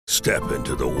Step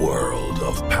into the world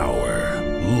of power,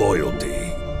 loyalty,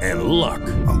 and luck.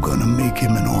 I'm gonna make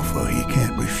him an offer he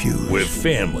can't refuse. With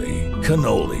family,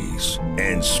 cannolis,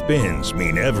 and spins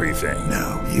mean everything.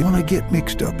 Now, you wanna get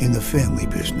mixed up in the family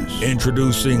business.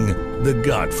 Introducing The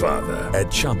Godfather at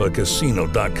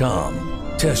ChumbaCasino.com.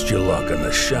 Test your luck in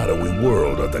the shadowy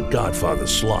world of The Godfather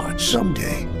slot.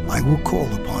 Someday, I will call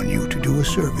upon you to do a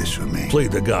service for me. Play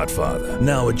The Godfather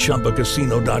now at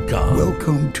ChumbaCasino.com.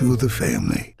 Welcome to the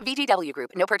family. VGW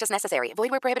Group. No purchase necessary. Void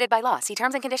where prohibited by law. See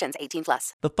terms and conditions.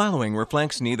 18+. The following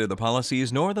reflects neither the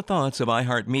policies nor the thoughts of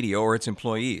iHeartMedia or its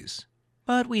employees.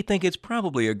 But we think it's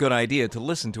probably a good idea to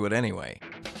listen to it anyway.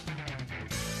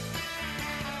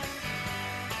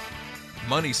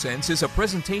 Money Sense is a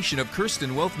presentation of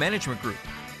Kirsten Wealth Management Group.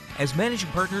 As managing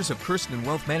partners of Kirsten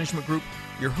Wealth Management Group,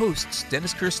 your hosts,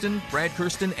 Dennis Kirsten, Brad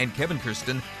Kirsten, and Kevin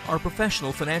Kirsten, are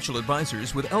professional financial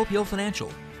advisors with LPL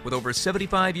Financial, with over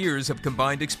 75 years of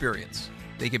combined experience.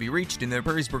 They can be reached in their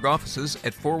Perrysburg offices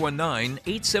at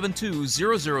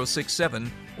 419-872-0067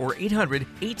 or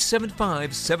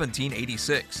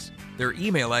 800-875-1786. Their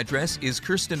email address is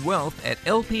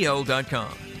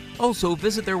kirstenwealth@lpl.com. Also,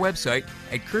 visit their website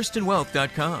at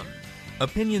kirstenwealth.com.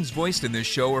 Opinions voiced in this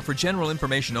show are for general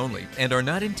information only and are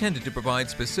not intended to provide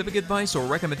specific advice or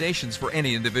recommendations for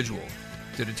any individual.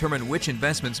 To determine which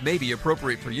investments may be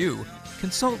appropriate for you,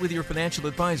 consult with your financial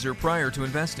advisor prior to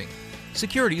investing.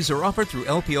 Securities are offered through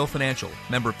LPL Financial,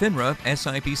 member FINRA,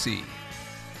 SIPC.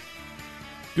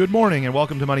 Good morning and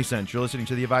welcome to Money Sense. You're listening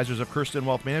to the advisors of Kirsten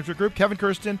Wealth Management Group, Kevin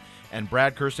Kirsten and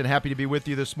Brad Kirsten. Happy to be with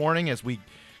you this morning as we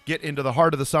get into the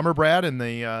heart of the summer, Brad, and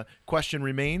the question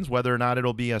remains whether or not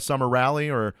it'll be a summer rally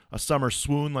or a summer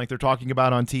swoon like they're talking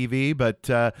about on TV. But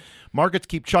markets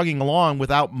keep chugging along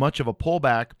without much of a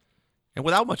pullback. And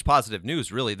without much positive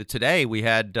news, really. Today we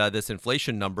had this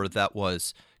inflation number that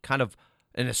was kind of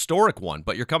an historic one,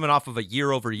 but you're coming off of a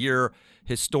year-over-year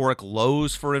historic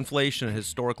lows for inflation,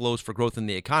 historic lows for growth in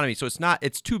the economy. So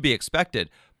it's to be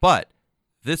expected, but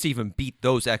this even beat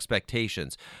those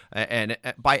expectations, and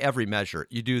by every measure.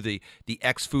 You do the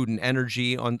X food and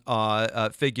energy on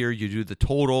figure, you do the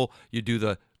total, you do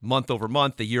the month over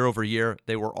month, the year over year.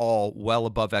 They were all well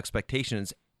above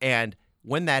expectations. And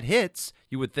when that hits,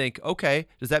 you would think, okay,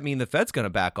 does that mean the Fed's going to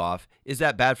back off? Is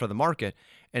that bad for the market?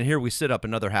 And here we sit up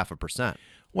another 0.5%.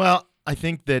 Well, I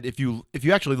think that if you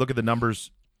actually look at the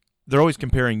numbers, they're always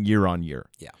comparing year on year.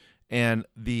 Yeah, and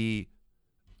the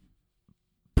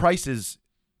prices,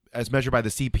 as measured by the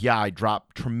CPI,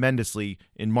 dropped tremendously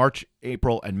in March,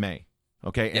 April, and May.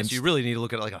 Okay, and so you really need to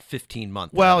look at like a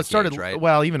 15-month. Well, it started right?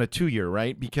 Well, even a 2-year,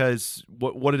 right? Because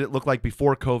what did it look like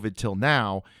before COVID till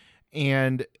now?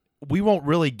 And we won't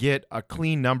really get a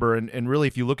clean number. And really,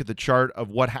 if you look at the chart of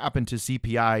what happened to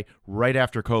CPI right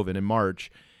after COVID in March,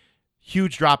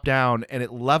 huge drop down, and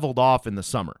it leveled off in the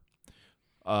summer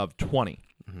of 20.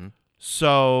 Mm-hmm.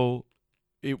 So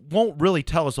it won't really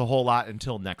tell us a whole lot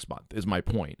until next month, is my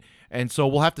point. And so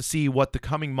we'll have to see what the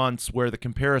coming months where the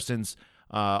comparisons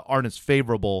aren't as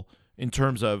favorable in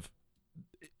terms of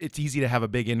it's easy to have a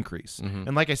big increase. Mm-hmm.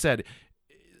 And like I said,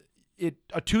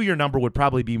 a 2-year number would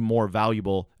probably be more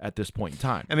valuable at this point in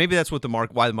time. And maybe that's what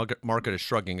why the market is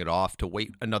shrugging it off, to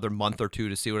wait another month or two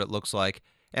to see what it looks like.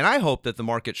 And I hope that the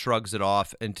market shrugs it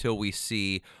off until we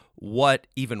see what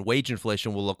even wage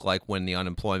inflation will look like when the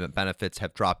unemployment benefits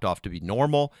have dropped off to be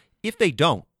normal. If they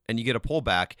don't, and you get a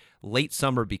pullback late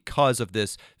summer because of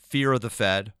this fear of the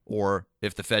Fed, or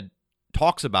if the Fed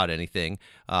talks about anything,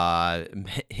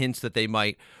 hints that they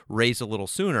might raise a little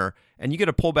sooner, and you get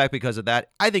a pullback because of that,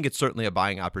 I think it's certainly a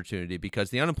buying opportunity because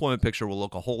the unemployment picture will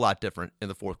look a whole lot different in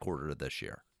the fourth quarter of this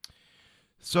year.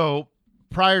 So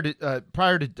prior to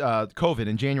COVID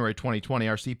in January 2020,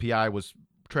 our CPI was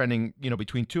trending,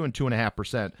 between 2 and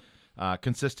 2.5%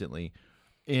 consistently.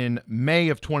 In May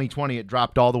of 2020, it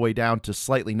dropped all the way down to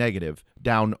slightly negative,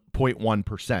 down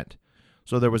 0.1%.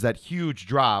 So there was that huge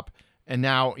drop, and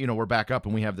now we're back up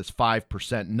and we have this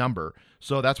 5% number.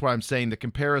 So that's why I'm saying the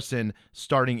comparison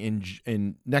starting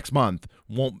in next month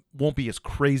won't be as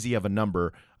crazy of a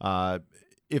number.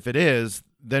 If it is,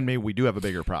 then maybe we do have a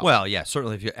bigger problem. Well, yeah,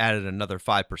 certainly if you added another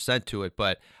 5% to it,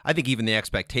 but I think even the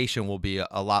expectation will be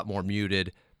a lot more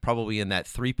muted, probably in that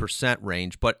 3%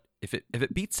 range. But if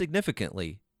it beats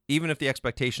significantly, even if the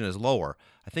expectation is lower,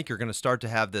 I think you're going to start to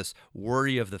have this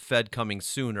worry of the Fed coming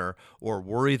sooner, or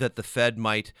worry that the Fed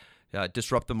might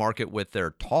disrupt the market with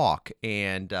their talk.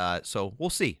 And so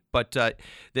we'll see. But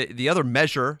the other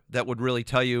measure that would really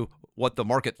tell you what the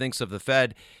market thinks of the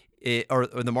Fed, or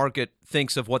the market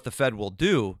thinks of what the Fed will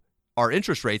do, our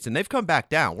interest rates, and they've come back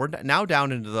down. We're now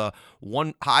down into the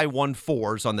high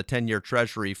 1.4s on the 10-year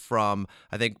Treasury from,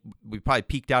 I think we probably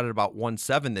peaked out at about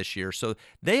 1.7 this year. So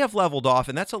they have leveled off,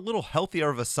 and that's a little healthier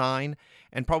of a sign,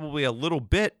 and probably a little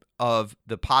bit of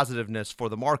the positiveness for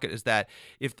the market is that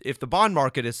if the bond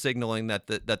market is signaling that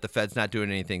the Fed's not doing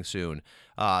anything soon,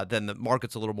 then the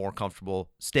market's a little more comfortable,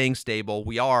 staying stable.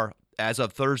 We are, as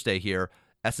of Thursday here,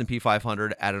 S&P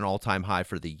 500 at an all-time high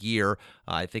for the year.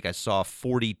 I think I saw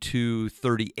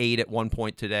 42.38 at one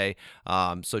point today.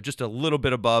 So just a little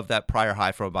bit above that prior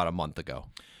high from about a month ago.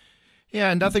 Yeah,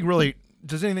 and nothing really.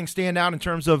 Does anything stand out in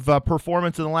terms of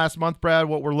performance in the last month, Brad?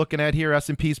 What we're looking at here,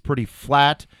 S&P's pretty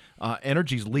flat.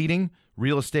 Energy's leading.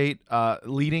 Real estate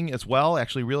leading as well.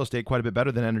 Actually, real estate quite a bit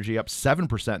better than energy, up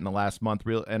 7% in the last month.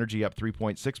 Real energy up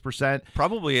 3.6%.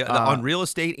 Probably on real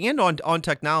estate and on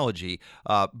technology,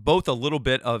 both a little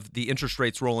bit of the interest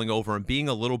rates rolling over and being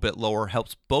a little bit lower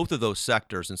helps both of those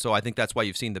sectors. And so I think that's why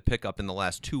you've seen the pickup in the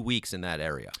last 2 weeks in that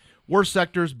area. Worst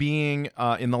sectors being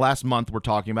in the last month we're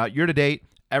talking about. Year to date,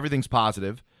 everything's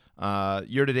positive.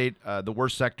 Year to date, the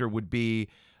worst sector would be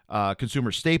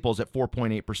consumer staples at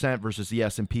 4.8% versus the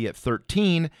S&P at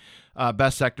 13%.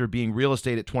 Best sector being real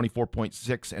estate at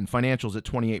 24.6% and financials at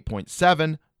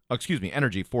 28.7%.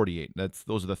 Energy 48%.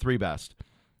 Those are the three best.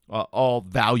 All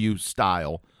value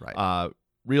style. Right.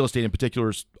 Real estate in particular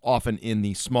is often in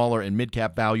the smaller and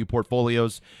mid-cap value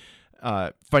portfolios.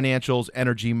 Financials,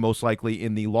 energy most likely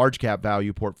in the large cap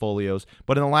value portfolios.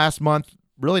 But in the last month,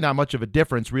 really not much of a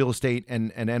difference. Real estate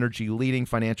and energy leading,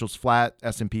 financials flat,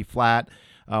 S&P flat.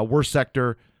 Worst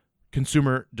sector,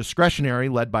 consumer discretionary,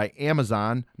 led by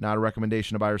Amazon. Not a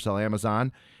recommendation to buy or sell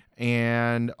Amazon.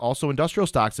 And also industrial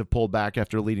stocks have pulled back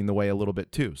after leading the way a little bit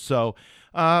too. So,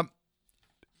 the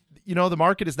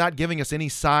market is not giving us any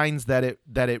signs that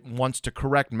it wants to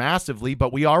correct massively,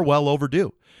 but we are well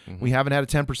overdue. Mm-hmm. We haven't had a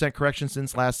 10% correction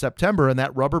since last September, and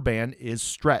that rubber band is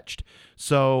stretched.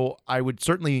 So I would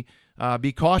certainly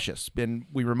be cautious. And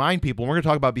we remind people, we're going to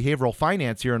talk about behavioral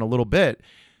finance here in a little bit.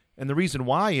 And the reason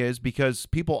why is because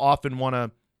people often want to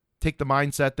take the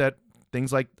mindset that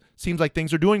seems like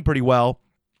things are doing pretty well.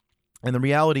 And the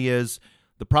reality is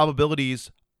the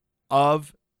probabilities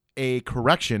of a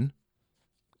correction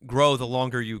grow the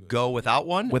longer you go without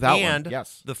one,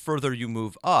 yes, the further you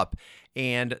move up.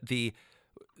 And the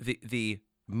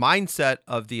mindset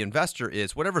of the investor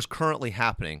is whatever's currently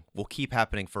happening will keep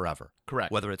happening forever.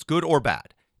 Correct. Whether it's good or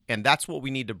bad. And that's what we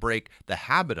need to break the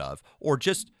habit of, or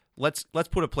just let's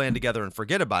put a plan together and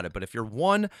forget about it. But if you're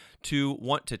one to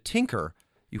want to tinker,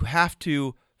 you have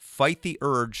to fight the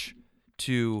urge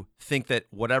to think that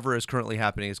whatever is currently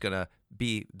happening is going to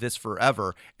be this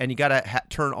forever. And you got to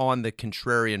turn on the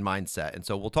contrarian mindset. And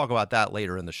so we'll talk about that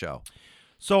later in the show.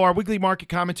 So our weekly market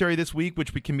commentary this week,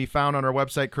 which can be found on our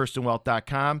website,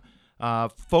 KirstenWealth.com,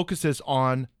 focuses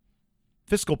on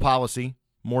fiscal policy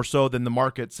more so than the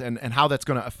markets and how that's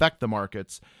going to affect the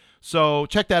markets. So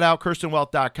check that out,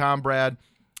 KirstenWealth.com, Brad.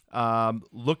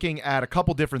 Looking at a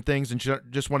couple different things and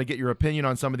just want to get your opinion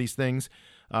on some of these things.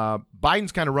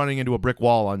 Biden's kind of running into a brick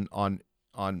wall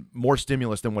on more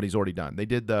stimulus than what he's already done. They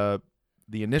did the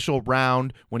initial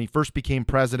round when he first became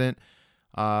president.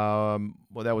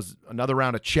 That was another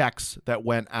round of checks that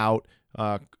went out,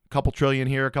 a couple trillion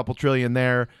here, a couple trillion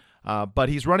there. But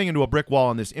he's running into a brick wall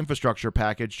on this infrastructure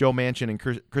package. Joe Manchin and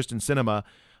Kyrsten Sinema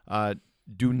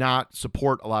do not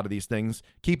support a lot of these things.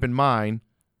 Keep in mind,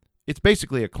 it's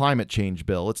basically a climate change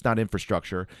bill. It's not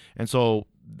infrastructure. And so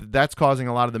that's causing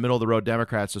a lot of the middle-of-the-road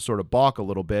Democrats to sort of balk a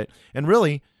little bit. And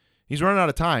really, he's running out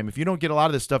of time. If you don't get a lot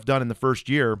of this stuff done in the first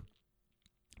year,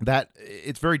 that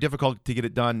it's very difficult to get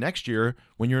it done next year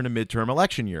when you're in a midterm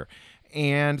election year.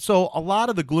 And so a lot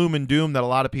of the gloom and doom that a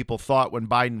lot of people thought when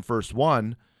Biden first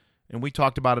won, and we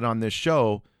talked about it on this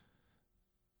show,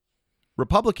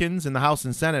 Republicans in the House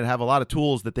and Senate have a lot of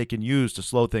tools that they can use to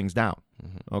slow things down.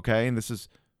 Mm-hmm. Okay? And this is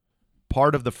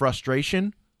part of the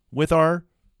frustration with our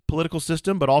political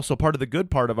system, but also part of the good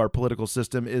part of our political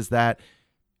system is that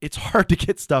it's hard to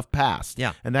get stuff passed.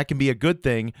 Yeah. And that can be a good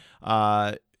thing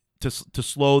to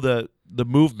slow the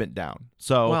movement down.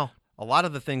 So, well, a lot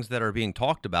of the things that are being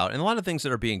talked about and a lot of things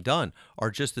that are being done are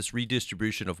just this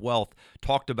redistribution of wealth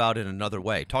talked about in another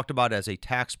way, talked about as a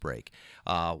tax break.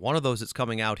 One of those that's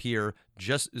coming out here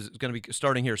just is going to be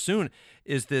starting here soon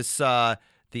is this the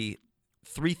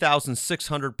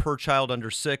 $3,600 per child under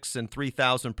 6 and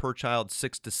 $3,000 per child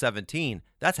 6 to 17.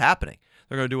 That's happening.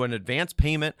 They're going to do an advance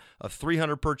payment of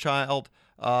 $300 per child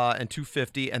and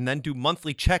 $250, and then do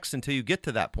monthly checks until you get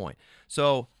to that point.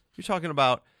 So you're talking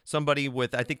about somebody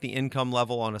with, I think the income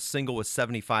level on a single was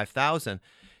 $75,000.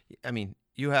 I mean,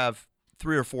 you have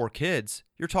 3 or 4 kids.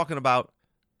 You're talking about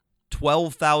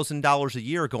 $12,000 a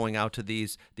year going out to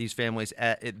these families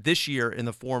this year in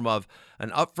the form of an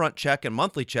upfront check and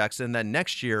monthly checks, and then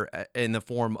next year in the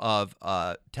form of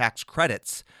tax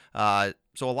credits.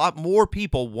 So a lot more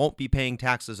people won't be paying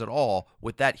taxes at all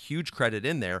with that huge credit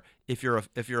in there if you're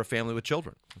a family with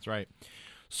children. That's right.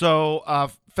 So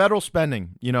federal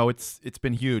spending, it's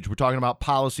been huge. We're talking about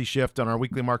policy shift on our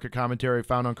weekly market commentary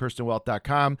found on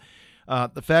KirstenWealth.com.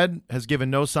 The Fed has given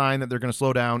no sign that they're going to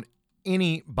slow down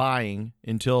any buying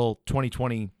until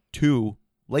 2022,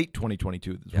 late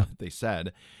 2022 is what they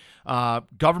said.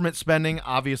 Government spending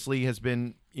obviously has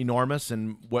been enormous,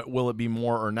 and what will it be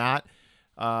more or not?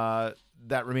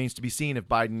 That remains to be seen if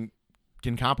Biden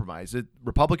can compromise.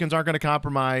 Republicans aren't going to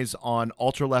compromise on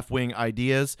ultra left-wing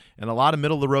ideas, and a lot of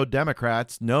middle-of-the-road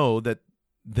Democrats know that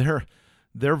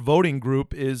their voting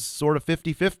group is sort of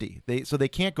 50-50. So they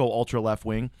can't go ultra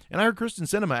left-wing. And I heard Kyrsten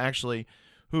Sinema, actually,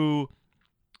 who,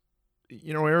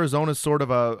 Arizona's sort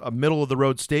of a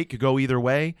middle-of-the-road state, could go either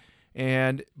way,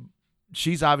 and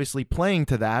she's obviously playing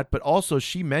to that, but also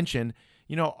she mentioned,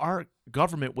 our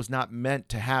government was not meant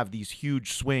to have these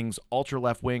huge swings, ultra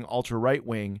left-wing, ultra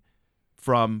right-wing,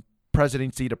 from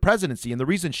presidency to presidency. And the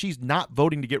reason she's not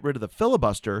voting to get rid of the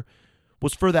filibuster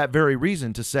was for that very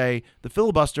reason, to say the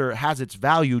filibuster has its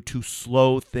value to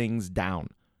slow things down.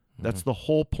 That's the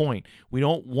whole point. We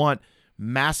don't want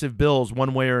massive bills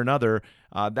one way or another.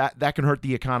 That can hurt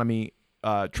the economy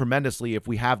tremendously if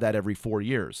we have that every 4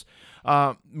 years.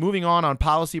 Moving on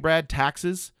policy, Brad,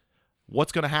 taxes.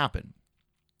 What's going to happen?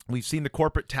 We've seen the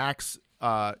corporate tax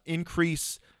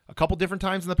increase a couple different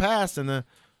times in the past, and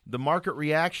the market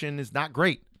reaction is not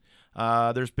great.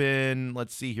 There's been,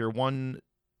 let's see here,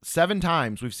 7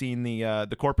 times we've seen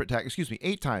the corporate tax,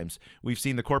 8 times we've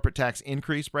seen the corporate tax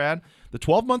increase, Brad. The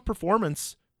 12-month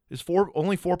performance is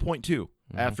only 4.2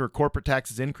 after corporate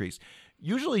taxes increase.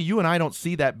 Usually you and I don't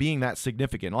see that being that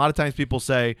significant. A lot of times people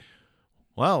say,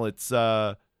 well, it's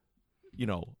really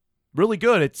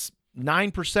good. It's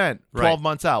 9% 12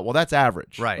 months out. Well, that's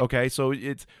average. Right. Okay, so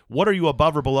it's what are you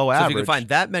above or below average? So if you can find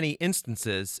that many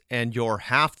instances and you're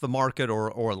half the market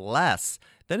or less,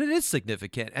 then it is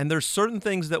significant. And there's certain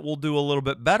things that will do a little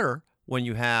bit better when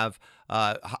you have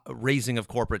raising of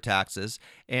corporate taxes.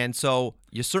 And so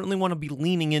you certainly want to be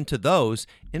leaning into those.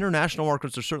 International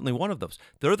markets are certainly one of those.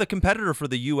 They're the competitor for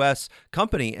the U.S.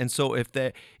 company. And so if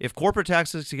corporate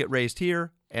taxes get raised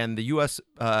here and the U.S.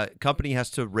 Company has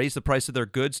to raise the price of their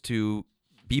goods to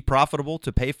be profitable,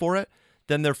 to pay for it,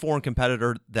 then their foreign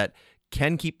competitor that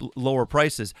can keep lower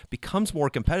prices becomes more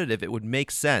competitive. It would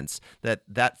make sense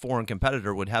that foreign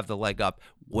competitor would have the leg up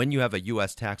when you have a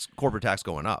U.S. corporate tax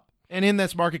going up. And in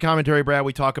this market commentary, Brad,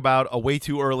 we talk about a way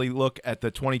too early look at the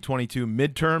 2022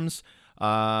 midterms.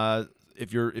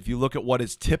 If you look at what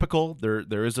is typical,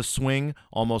 there is a swing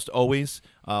almost always.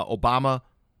 Obama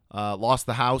lost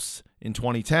the House in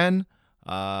 2010,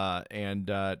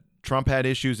 and Trump had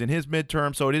issues in his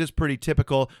midterm, so it is pretty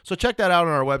typical. So check that out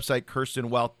on our website,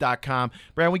 KirstenWealth.com.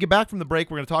 Brad, when we get back from the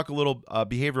break, we're going to talk a little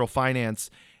behavioral finance.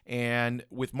 And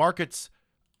with markets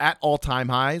at all-time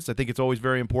highs, I think it's always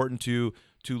very important to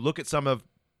look at some of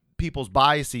people's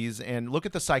biases and look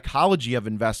at the psychology of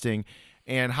investing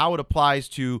and how it applies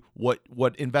to what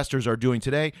investors are doing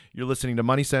today. You're listening to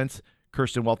Money Sense,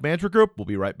 Kyrsten Wealth Management Group. We'll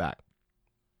be right back.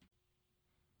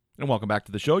 And welcome back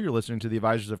to the show. You're listening to the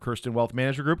advisors of Kyrsten Wealth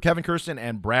Management Group, Kevin Kyrsten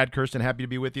and Brad Kyrsten. Happy to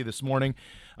be with you this morning.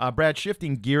 Brad,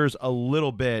 shifting gears a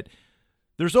little bit,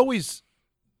 there's always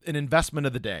an investment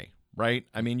of the day, right?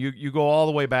 I mean, you go all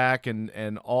the way back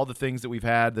and all the things that we've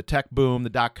had, the tech boom,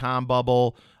 the dot-com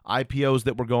bubble, IPOs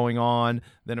that were going on.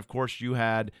 Then, of course, you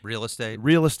had real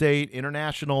estate,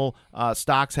 international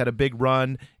stocks had a big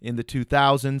run in the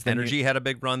 2000s. Energy had a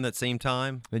big run that same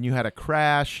time. Then you had a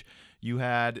crash. You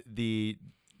had the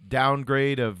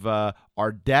downgrade of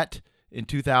our debt in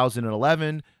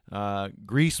 2011.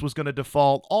 Greece was going to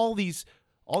default. All these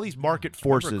market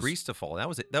forces. Remember Greece default.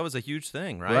 That was a huge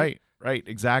thing, right? Right,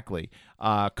 exactly.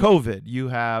 COVID, you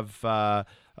have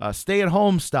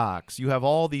stay-at-home stocks. You have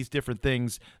all these different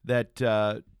things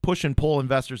that push and pull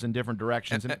investors in different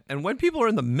directions. And when people are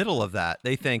in the middle of that,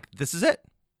 they think this is it.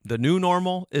 The new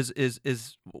normal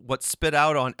is what's spit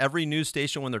out on every news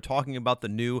station when they're talking about the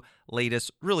new latest.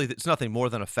 Really, it's nothing more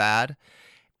than a fad.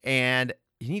 And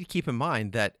you need to keep in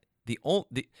mind that the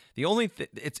only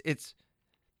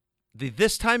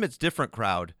this time it's different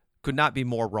crowd could not be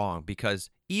more wrong,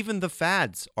 because even the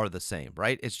fads are the same,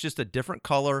 right? It's just a different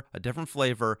color, a different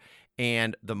flavor,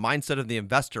 and the mindset of the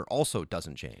investor also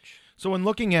doesn't change. So when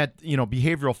looking at,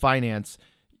 behavioral finance,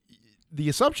 the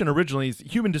assumption originally is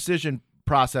human decision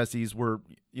processes where,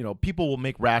 people will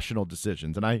make rational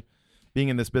decisions. And I being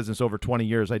in this business over 20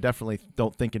 years, I definitely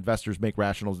don't think investors make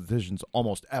rational decisions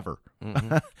almost ever.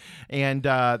 And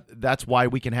that's why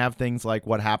we can have things like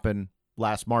what happened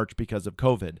last March because of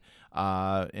COVID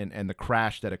and the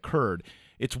crash that occurred.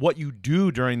 It's what you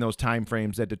do during those time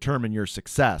frames that determine your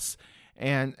success.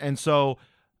 And so,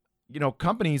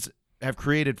 companies have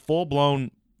created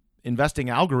full-blown investing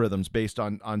algorithms based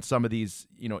on some of these,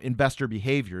 investor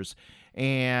behaviors.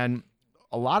 And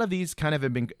a lot of these kind of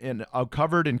have been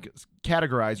covered and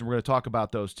categorized, and we're going to talk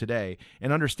about those today.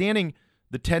 And understanding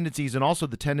the tendencies and also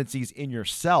the tendencies in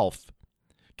yourself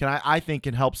I think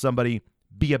can help somebody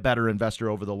be a better investor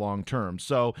over the long term.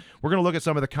 So we're going to look at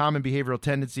some of the common behavioral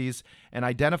tendencies and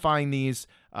identifying these.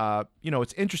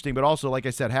 It's interesting, but also, like I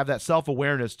said, have that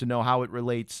self-awareness to know how it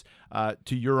relates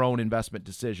to your own investment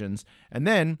decisions. And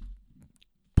then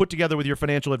put together with your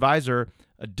financial advisor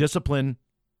a discipline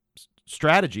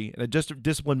strategy and a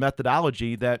discipline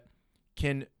methodology that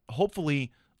can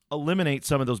hopefully eliminate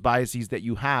some of those biases that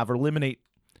you have, or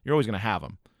you're always going to have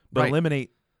them, but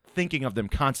eliminate thinking of them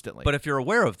constantly. But if you're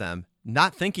aware of them,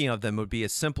 not thinking of them would be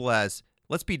as simple as,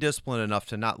 let's be disciplined enough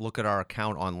to not look at our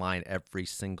account online every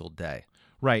single day.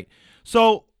 Right.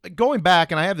 So going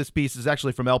back, and I have this piece, is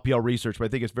actually from LPL Research, but I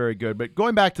think it's very good. But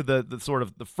going back to the sort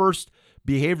of the first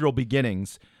behavioral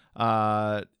beginnings,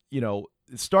 it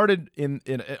started in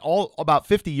all about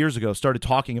 50 years ago, started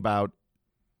talking about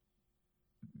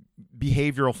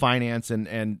behavioral finance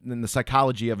and the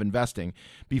psychology of investing.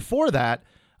 Before that,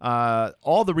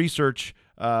 all the research,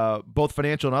 both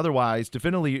financial and otherwise,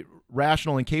 definitively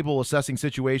rational and capable of assessing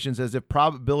situations as if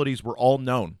probabilities were all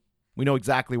known. We know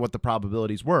exactly what the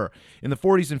probabilities were. In the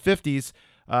 40s and 50s,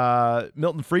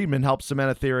 Milton Friedman helped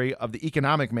cement a theory of the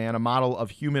economic man, a model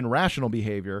of human rational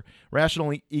behavior.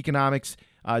 Rational economics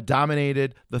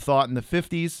dominated the thought in the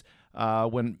 50s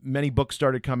when many books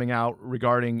started coming out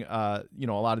regarding a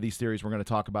lot of these theories we're going to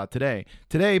talk about today.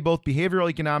 Today, both behavioral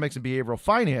economics and behavioral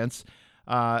finance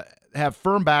have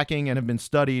firm backing and have been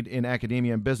studied in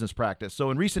academia and business practice. So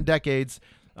in recent decades,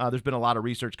 there's been a lot of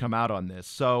research come out on this.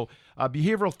 So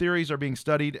behavioral theories are being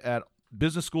studied at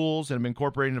business schools and have been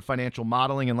incorporated into financial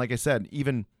modeling. And like I said,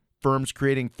 even firms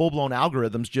creating full-blown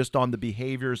algorithms just on the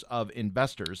behaviors of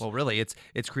investors. Well, really,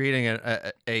 it's creating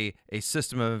a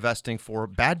system of investing for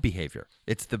bad behavior.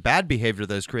 It's the bad behavior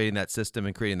that is creating that system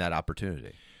and creating that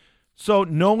opportunity. So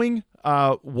knowing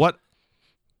what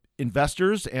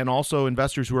investors and also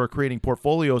investors who are creating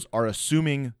portfolios are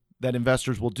assuming that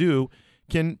investors will do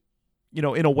can,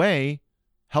 in a way,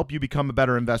 help you become a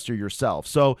better investor yourself.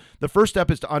 So the first step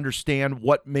is to understand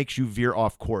what makes you veer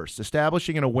off course.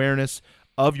 Establishing an awareness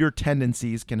of your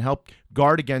tendencies can help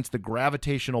guard against the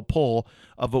gravitational pull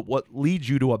of what leads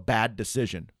you to a bad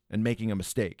decision and making a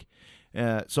mistake.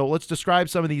 So let's describe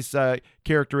some of these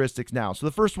characteristics now. So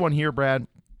the first one here, Brad,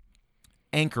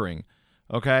 anchoring.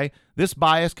 Okay, this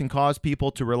bias can cause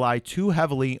people to rely too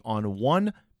heavily on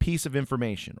one piece of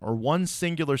information or one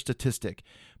singular statistic,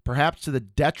 perhaps to the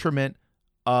detriment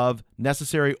of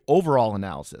necessary overall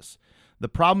analysis. The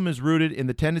problem is rooted in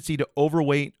the tendency to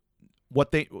overweight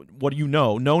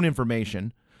known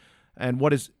information, and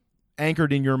what is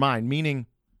anchored in your mind, meaning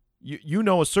you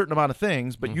know a certain amount of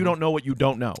things, but you don't know what you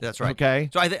don't know. That's right.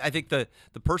 Okay. So I think the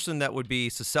person that would be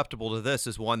susceptible to this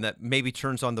is one that maybe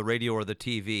turns on the radio or the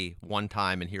TV one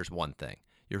time and hears one thing.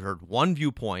 You heard one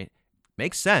viewpoint,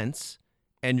 makes sense,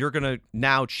 and you're going to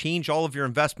now change all of your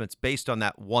investments based on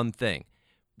that one thing.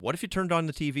 What if you turned on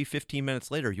the TV 15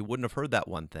 minutes later? You wouldn't have heard that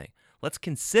one thing. Let's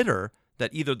consider that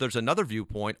either there's another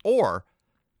viewpoint or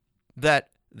that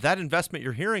investment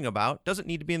you're hearing about doesn't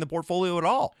need to be in the portfolio at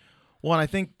all. Well, and I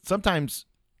think sometimes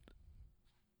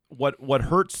what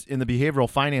hurts in the behavioral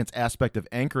finance aspect of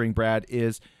anchoring, Brad,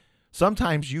 is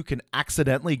sometimes you can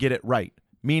accidentally get it right,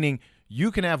 meaning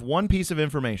you can have one piece of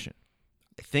information.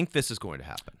 I think this is going to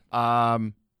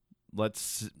happen.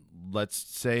 Let's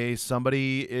say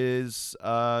somebody is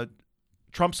a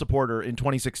Trump supporter in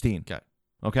 2016.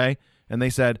 Okay? And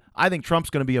they said, I think Trump's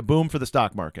going to be a boom for the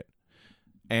stock market.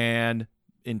 And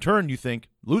in turn, you think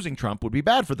losing Trump would be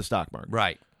bad for the stock market.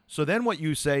 Right. So then what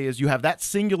you say is you have that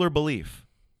singular belief,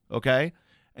 okay?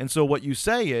 And so what you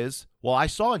say is, well, I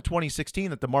saw in 2016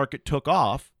 that the market took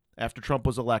off after Trump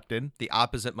was elected. The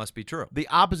opposite must be true. The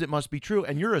opposite must be true.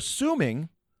 And you're assuming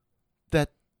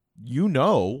that you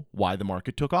know why the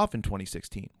market took off in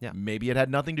 2016. Yeah. Maybe it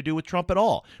had nothing to do with Trump at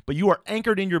all, but you are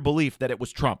anchored in your belief that it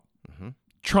was Trump. Mm-hmm.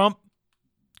 Trump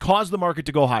caused the market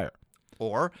to go higher.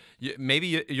 Or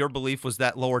maybe your belief was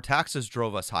that lower taxes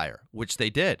drove us higher, which they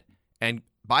did. And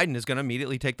Biden is going to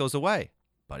immediately take those away,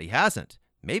 but he hasn't.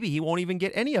 Maybe he won't even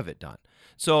get any of it done.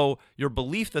 So your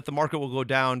belief that the market will go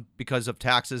down because of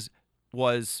taxes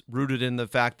was rooted in the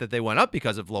fact that they went up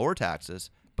because of lower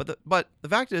taxes. But the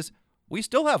fact is, we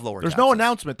still have lower taxes. There's no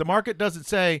announcement. The market doesn't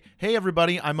say, hey,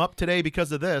 everybody, I'm up today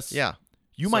because of this. Yeah.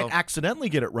 You might accidentally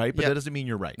get it right, but Yeah. that doesn't mean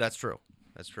you're right. That's true.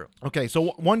 That's true. Okay,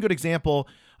 so one good example,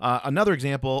 another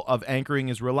example of anchoring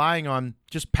is relying on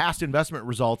just past investment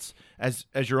results as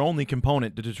your only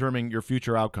component to determine your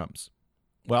future outcomes.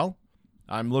 Well,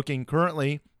 I'm looking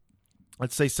currently,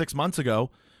 let's say 6 months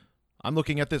ago, I'm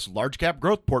looking at this large cap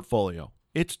growth portfolio.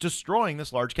 It's destroying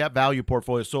this large cap value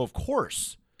portfolio. So, of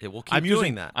course, It will keep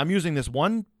doing that. I'm using this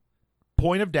one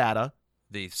point of data.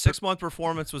 The 6-month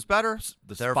performance was better.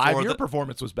 The Therefore, 5-year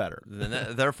performance was better.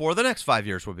 Therefore, the next 5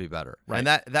 years would be better. Right. And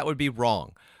that would be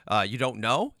wrong. You don't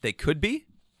know. They could be,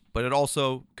 but it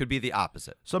also could be the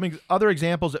opposite. Some other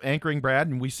examples of anchoring, Brad,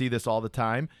 and we see this all the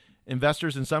time.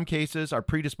 Investors, in some cases, are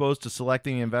predisposed to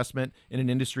selecting an investment in an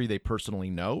industry they personally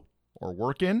know or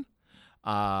work in,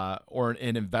 or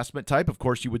an investment type. Of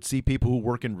course, you would see people who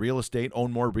work in real estate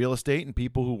own more real estate, and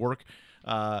people who work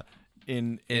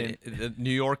in the New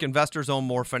York investors own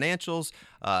more financials.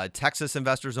 Texas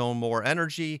investors own more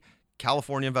energy.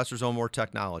 California investors own more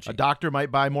technology. A doctor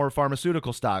might buy more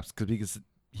pharmaceutical stocks because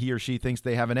he or she thinks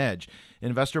they have an edge. An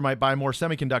investor might buy more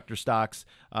semiconductor stocks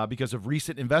because of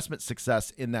recent investment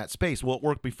success in that space. Well, it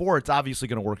worked before. It's obviously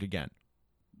going to work again.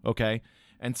 Okay?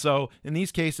 And so in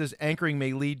these cases, anchoring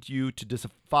may lead you to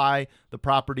defy the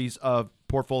properties of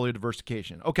portfolio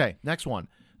diversification. Okay, next one.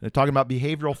 They're talking about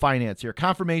behavioral finance here.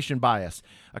 Confirmation bias.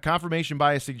 A confirmation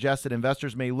bias suggests that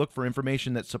investors may look for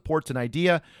information that supports an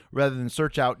idea rather than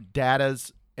search out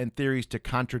datas and theories to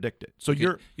contradict it. So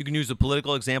you can use the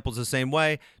political examples the same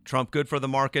way. Trump good for the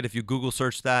market. If you Google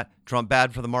search that, Trump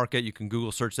bad for the market, you can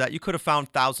Google search that. You could have found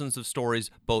thousands of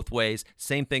stories both ways.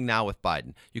 Same thing now with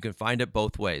Biden. You can find it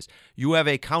both ways. You have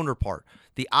a counterpart,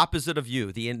 the opposite of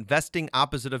you, the investing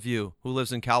opposite of you, who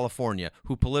lives in California,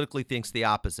 who politically thinks the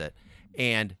opposite.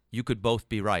 And you could both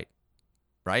be right,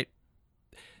 right?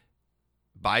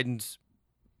 Biden's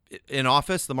in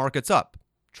office, the market's up.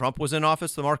 Trump was in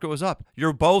office, the market was up.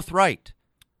 You're both right.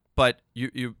 But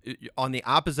you on the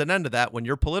opposite end of that, when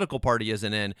your political party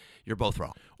isn't in, you're both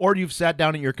wrong. Or you've sat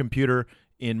down at your computer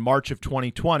in March of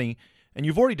 2020, and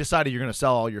you've already decided you're going to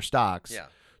sell all your stocks. Yeah.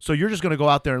 So you're just going to go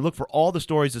out there and look for all the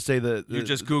stories that say you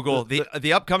just Google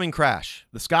the upcoming crash.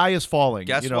 The sky is falling.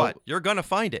 Guess what? You're going to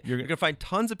find it. You're going to find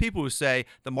tons of people who say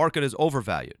the market is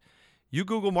overvalued. You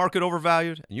Google market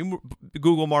overvalued and you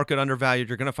Google market undervalued,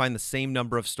 you're going to find the same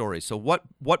number of stories. So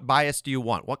what bias do you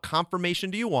want? What confirmation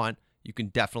do you want? You can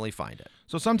definitely find it.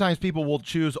 So sometimes people will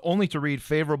choose only to read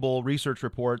favorable research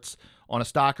reports on a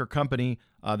stock or company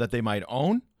that they might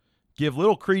own, give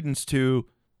little credence to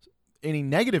any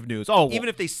negative news. Even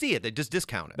if they see it, they just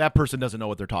discount it. That person doesn't know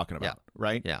what they're talking about,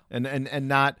 right? Yeah. And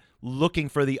not looking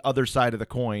for the other side of the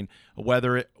coin,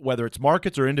 whether it's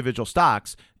markets or individual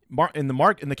stocks. In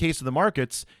the case of the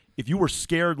markets, if you were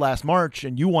scared last March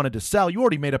and you wanted to sell, you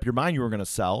already made up your mind you were going to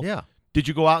sell. Yeah. Did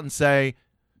you go out and say,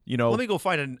 let me go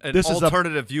find an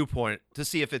alternative viewpoint to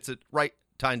see if it's a right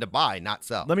time to buy, not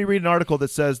sell. Let me read an article that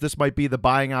says this might be the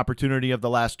buying opportunity of the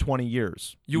last 20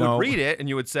 years. You would read it and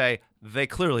you would say, they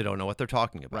clearly don't know what they're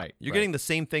talking about. Right. You're getting the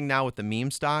same thing now with the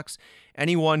meme stocks.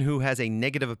 Anyone who has a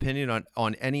negative opinion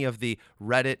on any of the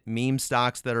Reddit meme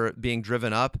stocks that are being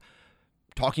driven up,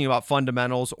 talking about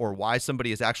fundamentals or why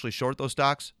somebody is actually short those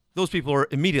stocks, those people are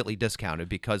immediately discounted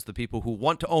because the people who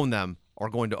want to own them are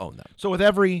going to own them. So with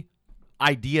every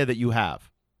idea that you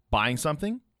have, buying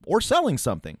something or selling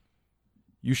something,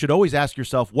 you should always ask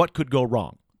yourself, what could go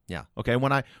wrong? Yeah. Okay.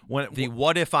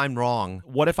 What if I'm wrong?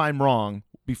 What if I'm wrong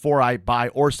before I buy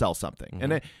or sell something?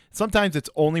 Mm-hmm. And sometimes it's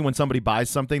only when somebody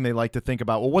buys something they like to think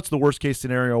about, well, what's the worst case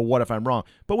scenario? What if I'm wrong?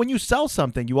 But when you sell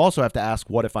something, you also have to ask,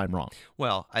 what if I'm wrong?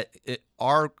 Well,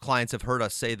 our clients have heard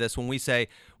us say this when we say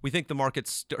we think the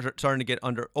market's starting to get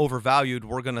overvalued.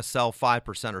 We're going to sell 5%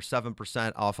 or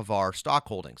 7% off of our stock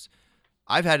holdings.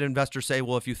 I've had investors say,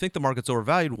 well, if you think the market's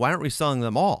overvalued, why aren't we selling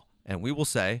them all? And we will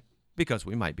say, because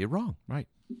we might be wrong. Right.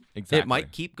 Exactly. It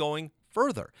might keep going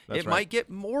further. It might get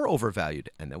more overvalued,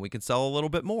 and then we can sell a little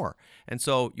bit more. And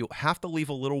so you have to leave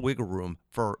a little wiggle room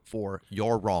for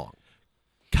your wrong.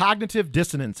 Cognitive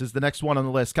dissonance is the next one on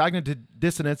the list. Cognitive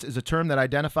dissonance is a term that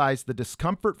identifies the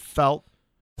discomfort felt.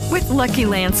 With Lucky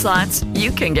Land Slots,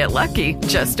 you can get lucky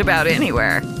just about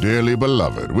anywhere. Dearly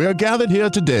beloved, we are gathered here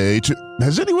today to...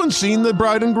 Has anyone seen the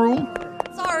bride and groom?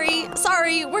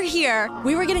 Sorry, we're here.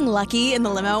 We were getting lucky in the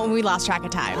limo and we lost track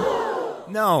of time.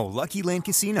 No, Lucky Land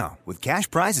Casino, with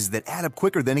cash prizes that add up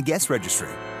quicker than a guest registry.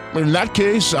 In that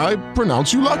case, I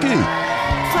pronounce you lucky.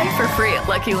 Play for free at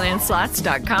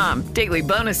LuckyLandSlots.com. Daily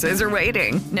bonuses are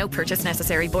waiting. No purchase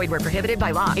necessary. Void where prohibited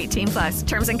by law. 18+.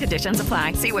 Terms and conditions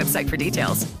apply. See website for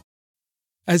details.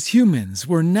 As humans,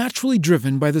 we're naturally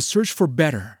driven by the search for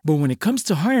better. But when it comes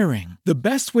to hiring, the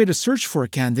best way to search for a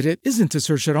candidate isn't to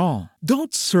search at all.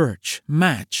 Don't search,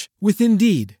 match with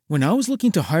Indeed. When I was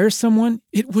looking to hire someone,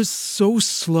 it was so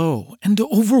slow and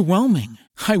overwhelming.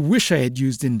 I wish I had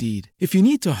used Indeed. If you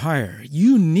need to hire,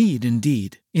 you need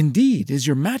Indeed. Indeed is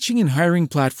your matching and hiring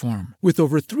platform with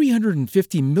over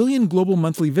 350 million global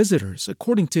monthly visitors,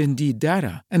 according to Indeed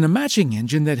data, and a matching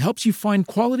engine that helps you find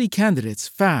quality candidates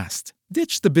fast.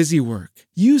 Ditch the busy work.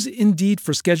 Use Indeed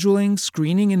for scheduling,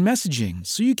 screening, and messaging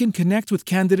so you can connect with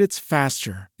candidates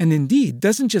faster. And Indeed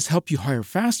doesn't just help you hire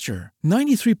faster.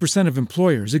 93% of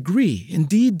employers agree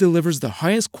Indeed delivers the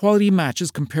highest quality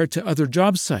matches compared to other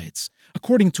job sites,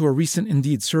 according to a recent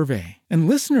Indeed survey. And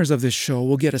listeners of this show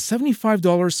will get a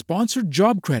 $75 sponsored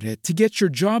job credit to get your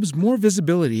jobs more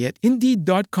visibility at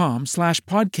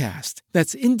Indeed.com/podcast.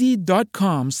 That's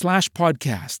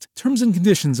Indeed.com/podcast. Terms and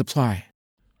conditions apply.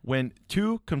 When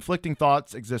two conflicting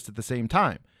thoughts exist at the same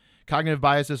time. Cognitive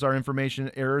biases are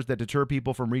information errors that deter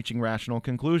people from reaching rational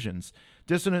conclusions.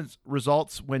 Dissonance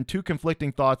results when two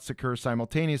conflicting thoughts occur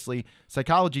simultaneously.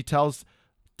 Psychology tells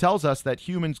us that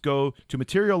humans go to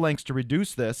material lengths to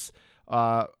reduce this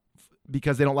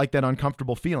because they don't like that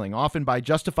uncomfortable feeling, often by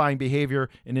justifying behavior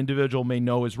an individual may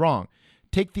know is wrong.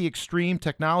 Take the extreme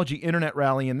technology internet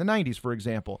rally in the 90s, for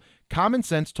example. Common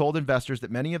sense told investors that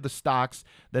many of the stocks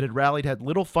that had rallied had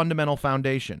little fundamental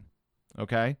foundation.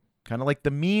 Okay? Kind of like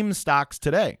the meme stocks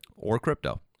today. Or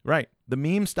crypto. Right. The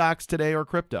meme stocks today or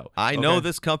crypto. I know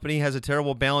this company has a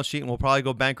terrible balance sheet and will probably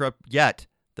go bankrupt, yet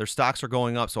their stocks are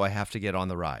going up, so I have to get on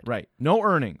the ride. Right. No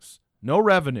earnings. No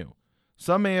revenue.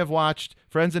 Some may have watched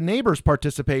friends and neighbors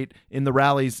participate in the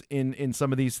rallies in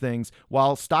some of these things,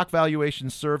 while stock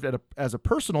valuations served as a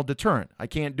personal deterrent. I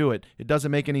can't do it. It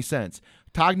doesn't make any sense.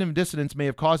 Cognitive dissonance may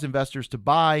have caused investors to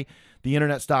buy the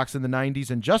internet stocks in the 90s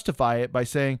and justify it by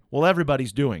saying, well,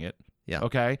 everybody's doing it. Yeah.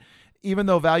 Okay? Even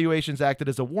though valuations acted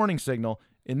as a warning signal,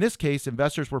 in this case,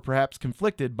 investors were perhaps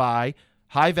conflicted by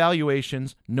high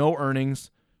valuations, no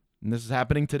earnings, and this is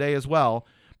happening today as well,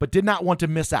 but did not want to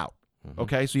miss out.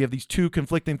 Okay, so you have these two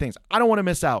conflicting things. I don't want to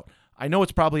miss out. I know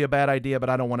it's probably a bad idea,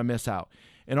 but I don't want to miss out.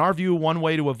 In our view, one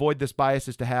way to avoid this bias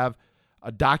is to have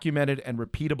a documented and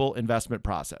repeatable investment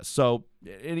process. So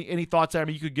any thoughts? I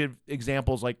mean, you could give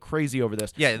examples like crazy over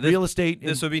this. Yeah, real estate.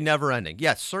 This would be never ending.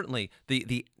 Yes, certainly.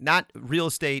 The not real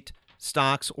estate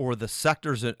stocks or the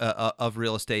sectors of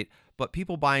real estate, but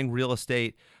people buying real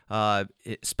estate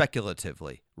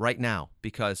speculatively right now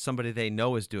because somebody they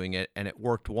know is doing it and it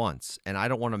worked once, and I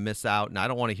don't want to miss out, and I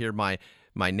don't want to hear my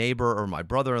neighbor or my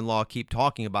brother-in-law keep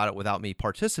talking about it without me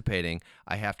participating.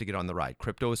 I have to get on the ride.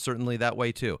 Crypto is certainly that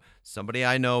way too. Somebody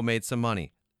I know made some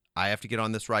money. I have to get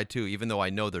on this ride too, even though I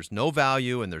know there's no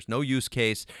value and there's no use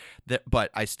case,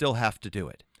 but I still have to do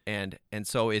it. And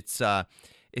so it's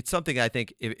something I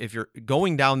think if you're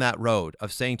going down that road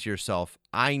of saying to yourself,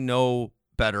 I know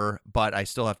better, but I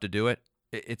still have to do it,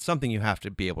 it's something you have to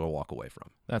be able to walk away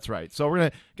from. That's right. So we're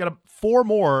going to get 4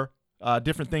 more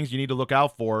different things you need to look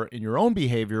out for in your own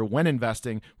behavior when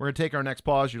investing. We're going to take our next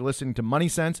pause. You're listening to Money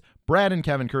Sense. Brad and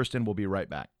Kevin Kirsten will be right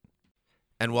back.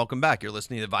 And welcome back. You're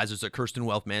listening to Advisors at Kirsten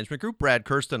Wealth Management Group. Brad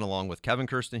Kirsten along with Kevin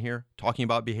Kirsten here talking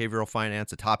about behavioral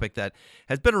finance, a topic that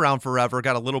has been around forever,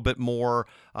 got a little bit more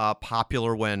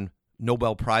popular when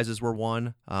Nobel Prizes were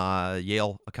won,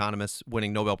 Yale economists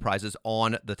winning Nobel Prizes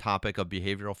on the topic of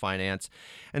behavioral finance.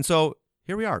 And so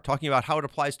here we are talking about how it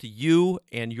applies to you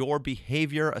and your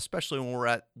behavior, especially when we're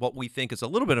at what we think is a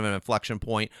little bit of an inflection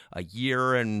point, a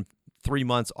year and 3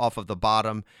 months off of the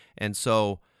bottom. And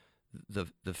so the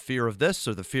fear of this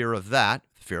or the fear of that,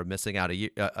 the fear of missing out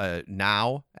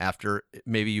now after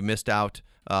maybe you missed out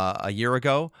a year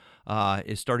ago,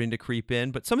 is starting to creep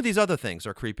in. But some of these other things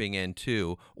are creeping in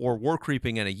too, or were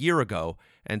creeping in a year ago.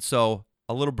 And so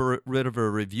a little bit of a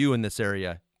review in this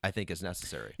area, I think, is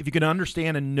necessary. If you can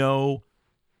understand and know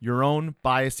your own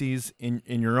biases in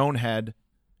your own head,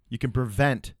 you can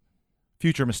prevent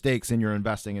future mistakes in your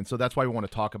investing. And so that's why we want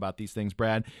to talk about these things,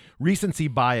 Brad. Recency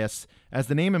bias. As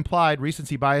the name implied,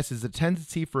 recency bias is a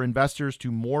tendency for investors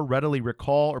to more readily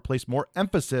recall or place more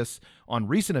emphasis on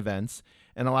recent events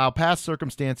and allow past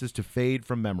circumstances to fade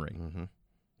from memory. Mm-hmm.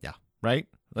 Yeah. Right?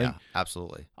 Yeah,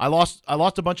 absolutely. I lost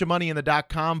a bunch of money in the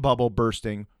 .com bubble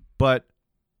bursting, but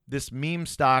this meme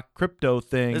stock crypto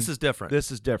thing, This is different.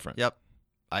 Yep.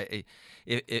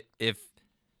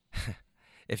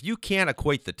 If you can't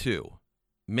equate the two,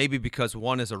 maybe because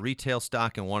one is a retail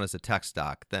stock and one is a tech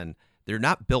stock, then they're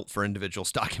not built for individual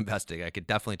stock investing. I could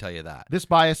definitely tell you that. This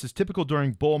bias is typical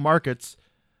during bull markets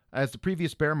as the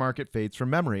previous bear market fades from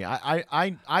memory.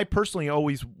 I personally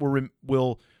always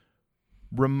will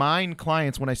remind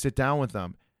clients when I sit down with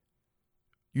them,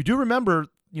 you do remember,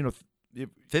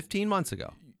 15 months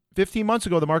ago. 15 months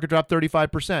ago, the market dropped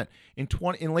 35%.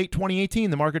 In late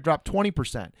 2018, the market dropped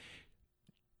 20%.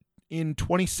 In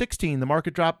 2016, the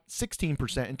market dropped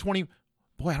 16%.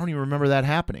 Boy, I don't even remember that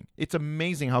happening. It's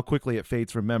amazing how quickly it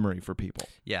fades from memory for people.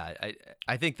 Yeah,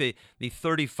 I think the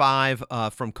 35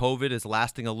 from COVID is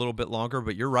lasting a little bit longer,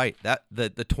 but you're right. That the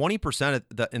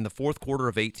 20% in the fourth quarter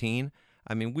of 18,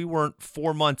 I mean, we weren't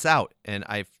 4 months out, and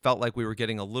I felt like we were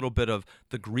getting a little bit of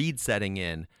the greed setting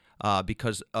in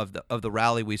because of the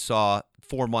rally we saw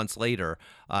 4 months later,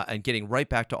 and getting right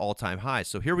back to all-time highs.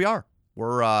 So here we are.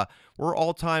 We're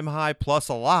all-time high plus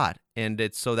a lot, and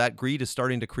so that greed is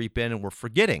starting to creep in, and we're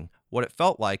forgetting what it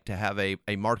felt like to have a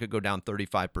market go down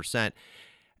 35%.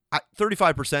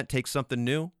 35% takes something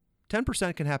new.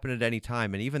 10% can happen at any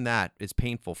time, and even that is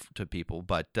painful to people.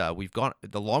 But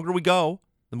the longer we go,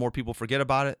 the more people forget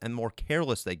about it, and the more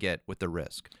careless they get with the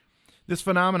risk. This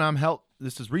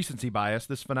is recency bias.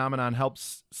 This phenomenon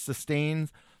helps sustain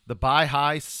the buy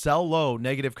high, sell low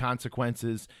negative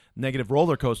consequences, negative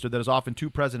roller coaster that is often too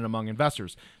present among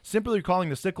investors. Simply recalling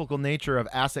the cyclical nature of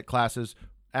asset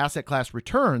class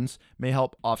returns may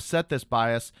help offset this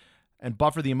bias and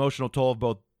buffer the emotional toll of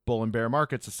both bull and bear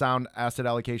markets. A sound asset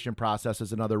allocation process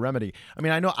is another remedy. I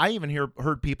mean, I know I even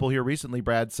heard people here recently,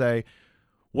 Brad, say,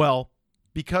 well,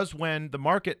 because when the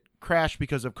market crashed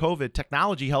because of COVID,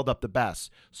 technology held up the best.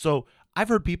 So I've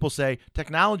heard people say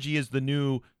technology is the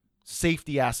new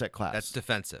safety asset class. That's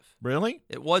defensive. Really?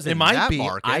 It wasn't in that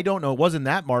market. I don't know. It wasn't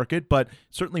that market, but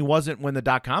certainly wasn't when the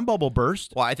dot-com bubble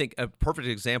burst. Well, I think a perfect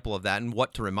example of that, and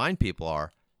what to remind people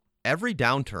are, every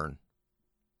downturn,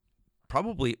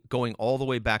 probably going all the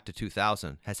way back to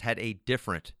 2000, has had a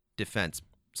different defense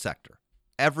sector.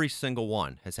 Every single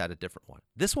one has had a different one.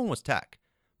 This one was tech,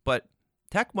 but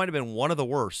tech might have been one of the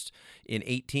worst in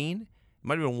 18,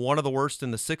 might have been one of the worst in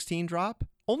the 16 drop,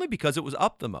 only because it was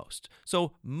up the most.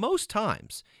 So most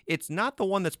times, it's not the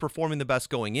one that's performing the best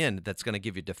going in that's going to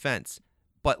give you defense.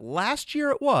 But last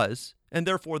year it was, and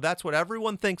therefore that's what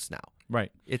everyone thinks now.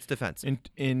 Right. It's defense.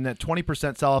 In that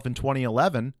 20% sell-off in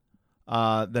 2011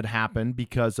 that happened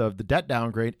because of the debt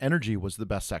downgrade, energy was the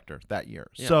best sector that year.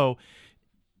 Yeah. So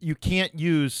you can't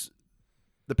use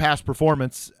the past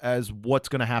performance as what's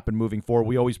going to happen moving forward.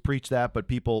 We always preach that, but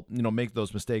people, make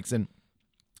those mistakes. And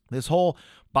this whole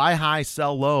buy high,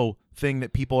 sell low thing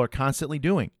that people are constantly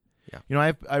doing.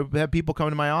 Yeah. I've had people come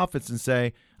to my office and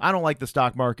say, I don't like the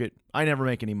stock market. I never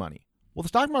make any money. Well, the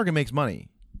stock market makes money.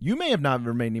 You may have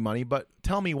never made any money, but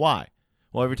tell me why.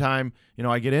 Well, every time,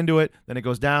 I get into it, then it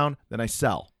goes down, then I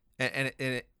sell. And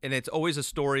it's always a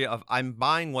story of I'm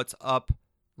buying what's up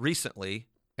recently,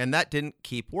 and that didn't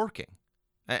keep working.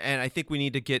 And I think we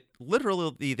need to get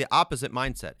literally the opposite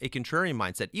mindset, a contrarian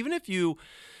mindset. Even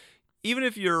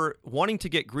if you're wanting to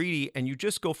get greedy and you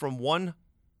just go from one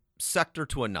sector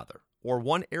to another, or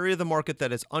one area of the market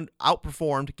that is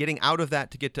outperformed, getting out of that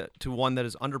to get to one that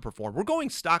is underperformed. We're going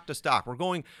stock to stock. We're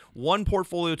going one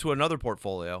portfolio to another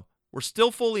portfolio. We're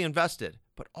still fully invested,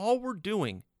 but all we're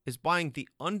doing is buying the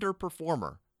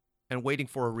underperformer and waiting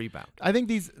for a rebound. I think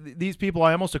these people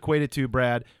I almost equate it to,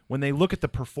 Brad, when they look at the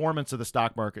performance of the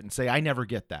stock market and say, I never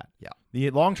get that. Yeah. The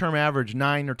long-term average,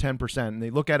 9 or 10%, and they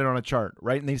look at it on a chart,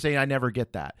 right? And they say, I never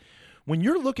get that. When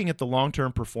you're looking at the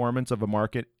long-term performance of a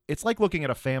market, it's like looking at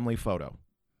a family photo,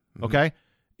 okay?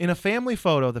 In a family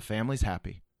photo, the family's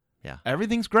happy. Yeah.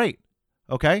 Everything's great,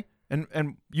 okay?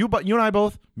 And you and I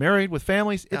both married with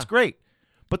families, it's great.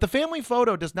 But the family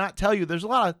photo does not tell you there's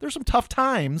some tough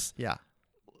times. Yeah.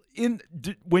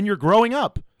 When you're growing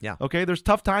up. Yeah. Okay. There's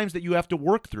tough times that you have to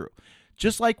work through.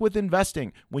 Just like with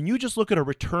investing, when you just look at a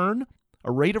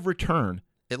rate of return,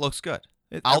 it looks good.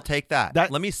 I'll take that.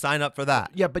 Let me sign up for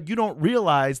that. Yeah, but you don't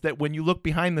realize that when you look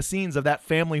behind the scenes of that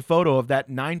family photo of that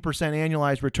 9%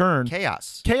 annualized return,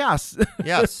 chaos.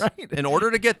 Yes. Right? In order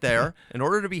to get there, in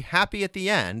order to be happy at the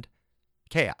end,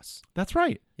 chaos. That's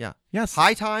right. Yeah. Yes.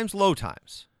 High times, low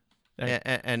times. Right.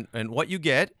 And what you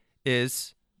get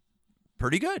is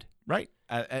pretty good. Right.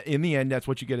 In the end, that's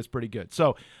what you get is pretty good.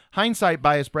 So hindsight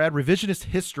bias, Brad, revisionist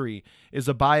history is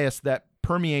a bias that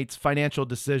permeates financial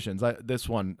decisions. This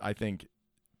one, I think,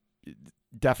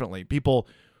 definitely. People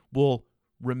will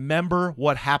remember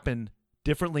what happened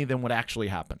differently than what actually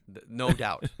happened. No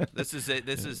doubt. This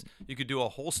is you could do a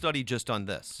whole study just on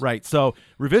this. Right. So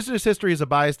revisionist history is a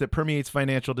bias that permeates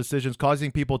financial decisions,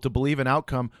 causing people to believe an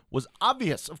outcome was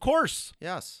obvious. Of course.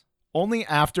 Yes. Only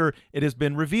after it has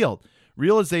been revealed.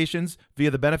 Realizations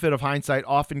via the benefit of hindsight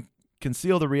often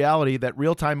conceal the reality that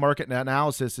real-time market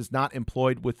analysis is not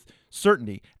employed with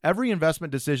certainty. Every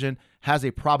investment decision has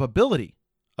a probability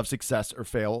of success or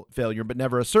failure, but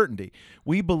never a certainty.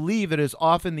 We believe it is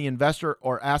often the investor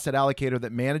or asset allocator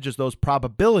that manages those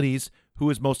probabilities who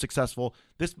is most successful.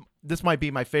 This might be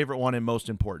my favorite one and most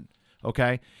important.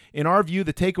 Okay. In our view,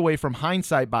 the takeaway from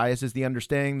hindsight bias is the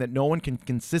understanding that no one can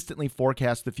consistently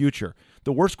forecast the future.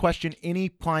 The worst question any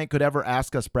client could ever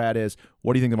ask us, Brad, is,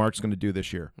 what do you think the market's going to do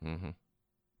this year? Mm-hmm.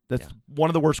 That's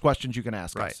one of the worst questions you can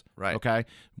ask us. Right. Okay.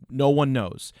 No one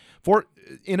knows. For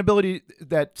inability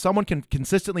that someone can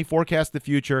consistently forecast the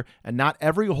future, and not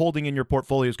every holding in your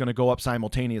portfolio is going to go up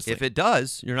simultaneously. If it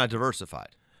does, you're not diversified.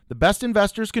 The best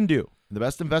investors can do, the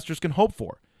best investors can hope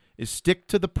for, is stick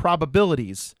to the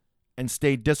probabilities and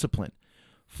stay disciplined.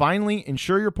 Finally,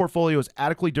 ensure your portfolio is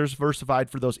adequately diversified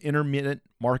for those intermittent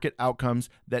market outcomes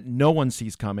that no one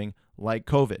sees coming, like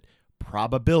COVID.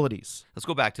 Probabilities. Let's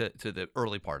go back to the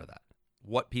early part of that.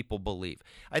 What people believe.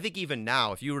 I think even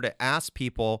now, if you were to ask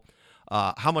people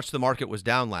how much the market was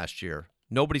down last year,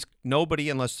 nobody,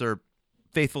 unless they're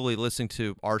faithfully listening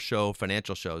to our show,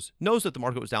 financial shows, knows that the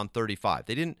market was down 35.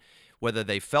 They didn't, whether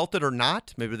they felt it or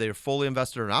not, maybe they were fully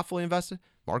invested or not fully invested,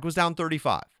 market was down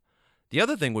 35. The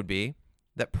other thing would be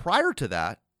that prior to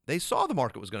that, they saw the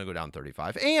market was going to go down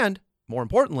 35. And more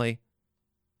importantly,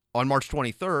 on March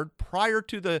 23rd, prior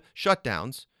to the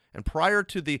shutdowns and prior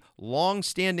to the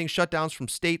long-standing shutdowns from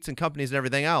states and companies and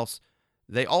everything else,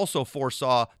 they also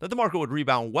foresaw that the market would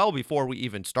rebound well before we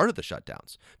even started the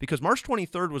shutdowns. Because March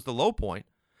 23rd was the low point.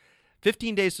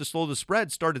 15 days to slow the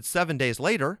spread started 7 days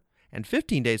later, and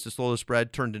 15 days to slow the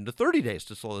spread turned into 30 days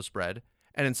to slow the spread.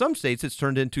 And in some states, it's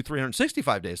turned into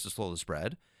 365 days to slow the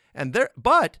spread.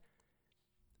 But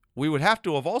we would have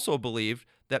to have also believed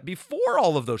that before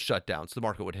all of those shutdowns, the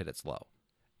market would hit its low.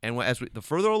 And the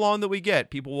further along that we get,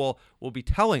 people will be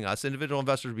telling us, individual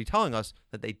investors will be telling us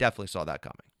that they definitely saw that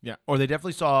coming. Yeah, or they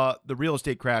definitely saw the real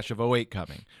estate crash of 2008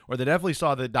 coming, or they definitely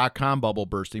saw the dot-com bubble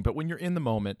bursting. But when you're in the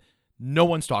moment, no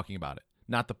one's talking about it.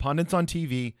 Not the pundits on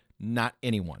TV, not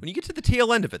anyone. When you get to the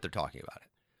tail end of it, they're talking about it.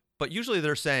 But usually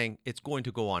they're saying it's going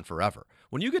to go on forever.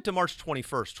 When you get to March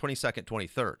 21st, 22nd,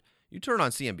 23rd, you turn on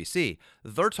CNBC,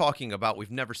 they're talking about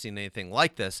we've never seen anything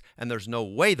like this, and there's no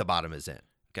way the bottom is in.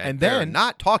 Okay, and they're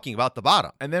not talking about the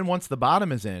bottom. And then once the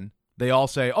bottom is in, they all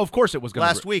say, "Oh, of course it was going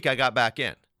to." Last week I got back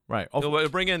in. Right. They'll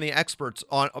bring in the experts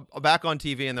back on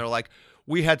TV, and they're like,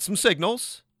 "We had some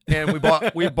signals, and we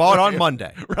bought on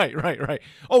Monday." Right.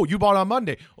 Oh, you bought on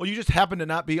Monday. Well, you just happened to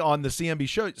not be on the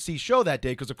CNBC show that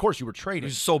day because, of course, you were trading.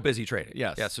 You're so busy trading.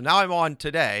 Yes. Yeah. So now I'm on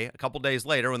today, a couple days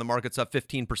later, when the market's up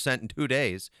 15% in 2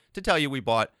 days, to tell you we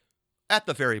bought at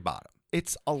the very bottom.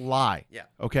 It's a lie. Yeah.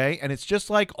 Okay? And it's just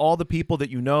like all the people that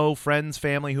you know, friends,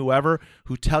 family, whoever,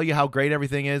 who tell you how great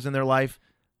everything is in their life.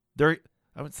 I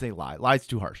wouldn't say lie. Lie's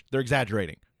too harsh. They're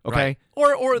exaggerating. Okay?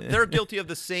 Right. Or they're guilty of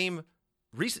the same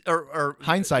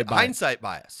hindsight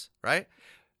bias, right?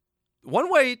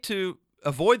 One way to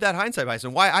avoid that hindsight bias,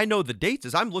 and why I know the dates,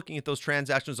 is I'm looking at those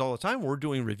transactions all the time. We're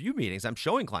doing review meetings. I'm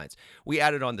showing clients. We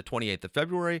added on the 28th of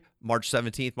February, March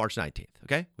 17th, March 19th.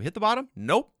 Okay? We hit the bottom?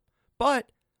 Nope.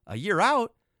 But a year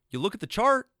out, you look at the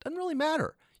chart, doesn't really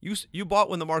matter. You bought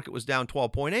when the market was down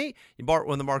 12.8. You bought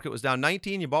when the market was down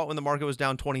 19. You bought when the market was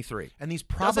down 23. And these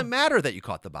doesn't matter that you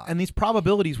caught the bottom. And these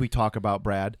probabilities we talk about,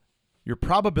 Brad, your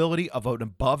probability of an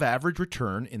above average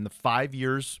return in the 5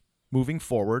 years moving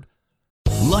forward.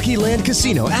 Lucky Land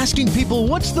Casino, asking people,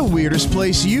 what's the weirdest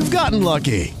place you've gotten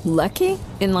lucky? Lucky?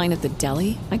 In line at the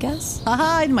deli, I guess?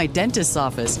 Aha, in my dentist's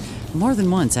office. More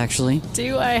than once, actually.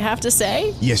 Do I have to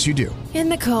say? Yes, you do. In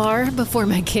the car before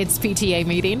my kids' PTA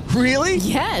meeting. Really?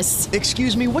 Yes.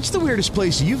 Excuse me, what's the weirdest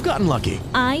place you've gotten lucky?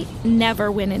 I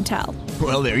never win and tell.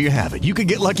 Well, there you have it. You can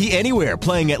get lucky anywhere,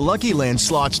 playing at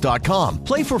LuckyLandSlots.com.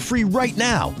 Play for free right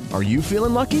now. Are you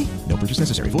feeling lucky? No purchase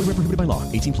necessary. Void where prohibited by law.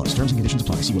 18+. Terms and conditions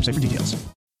apply. See website for details.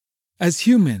 As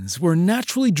humans, we're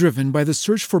naturally driven by the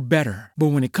search for better. But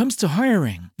when it comes to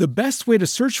hiring, the best way to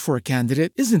search for a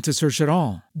candidate isn't to search at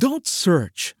all. Don't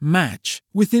search, match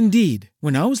with Indeed.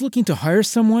 When I was looking to hire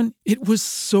someone, it was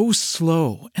so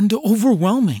slow and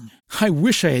overwhelming. I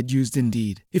wish I had used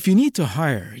Indeed. If you need to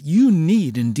hire, you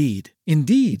need Indeed.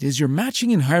 Indeed is your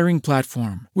matching and hiring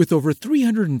platform with over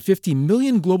 350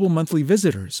 million global monthly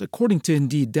visitors, according to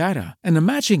Indeed data, and a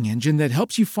matching engine that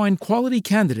helps you find quality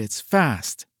candidates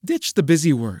fast. Ditch the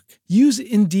busy work. Use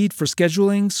Indeed for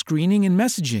scheduling, screening, and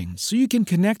messaging so you can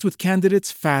connect with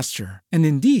candidates faster. And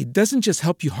Indeed doesn't just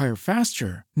help you hire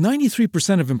faster.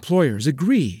 93% of employers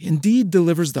agree Indeed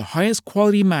delivers the highest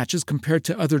quality matches compared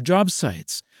to other job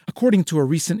sites. according to a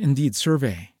recent Indeed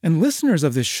survey. And listeners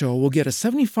of this show will get a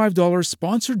 $75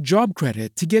 sponsored job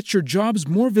credit to get your jobs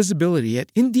more visibility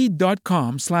at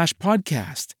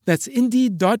Indeed.com/podcast. That's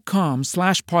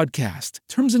Indeed.com/podcast.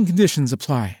 Terms and conditions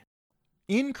apply.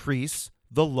 Increase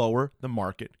the lower the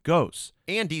market goes.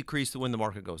 And decrease when the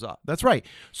market goes up. That's right.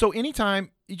 So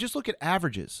anytime you just look at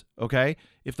averages, okay?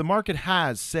 If the market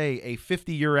has, say, a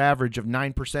 50-year average of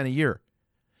 9% a year,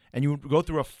 and you go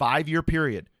through a 5-year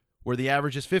period where the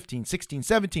average is 15, 16,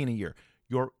 17 a year,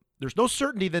 there's no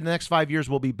certainty that the next 5 years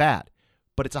will be bad,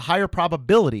 but it's a higher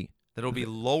probability that it'll be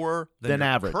lower than your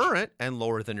average. Current and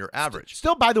lower than your average.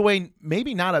 Still, by the way,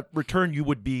 maybe not a return you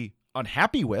would be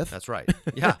unhappy with. That's right.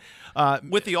 Yeah.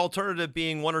 With the alternative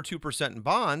being 1 or 2% in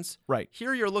bonds. Right.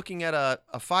 Here you're looking at a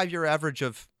 5-year average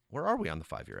of, where are we on the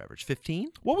 5-year average?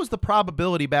 15? What was the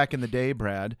probability back in the day,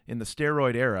 Brad, in the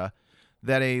steroid era,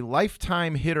 that a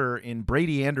lifetime hitter in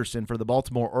Brady Anderson for the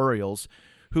Baltimore Orioles,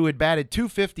 who had batted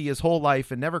 .250 his whole life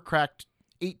and never cracked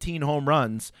 18 home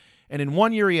runs, and in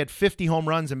 1 year he had 50 home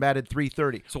runs and batted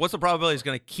 .330. So what's the probability he's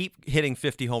going to keep hitting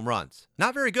 50 home runs?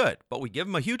 Not very good, but we give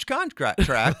him a huge contract.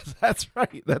 That's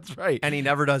right. That's right. And he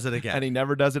never does it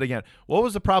again. What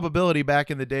was the probability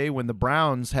back in the day when the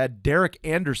Browns had Derek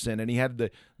Anderson and he had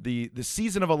the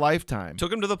season of a lifetime?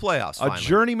 Took him to the playoffs, finally. A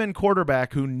journeyman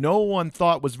quarterback who no one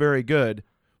thought was very good.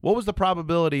 What was the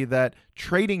probability that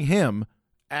trading him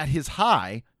at his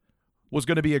high was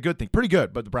going to be a good thing? Pretty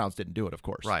good, but the Browns didn't do it, of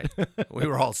course. Right. We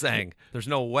were all saying, there's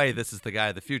no way this is the guy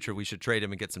of the future. We should trade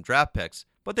him and get some draft picks.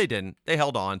 But they didn't. They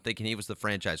held on, thinking he was the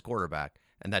franchise quarterback,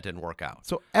 and that didn't work out.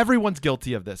 So everyone's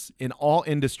guilty of this in all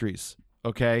industries,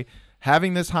 okay?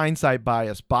 Having this hindsight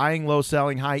bias, buying low,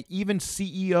 selling high, even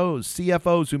CEOs,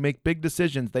 CFOs who make big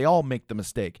decisions, they all make the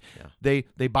mistake. Yeah.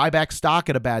 They buy back stock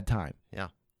at a bad time. Yeah.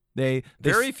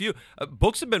 Very few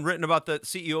books have been written about the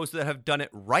CEOs that have done it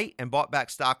right and bought back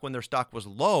stock when their stock was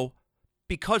low,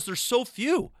 because there's so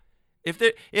few. If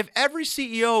every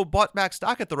CEO bought back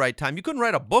stock at the right time, you couldn't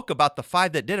write a book about the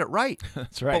 5 that did it right.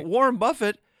 That's right. But Warren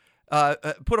Buffett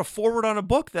put a foreword on a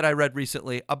book that I read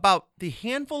recently about the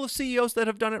handful of CEOs that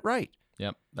have done it right.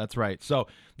 Yep, that's right. So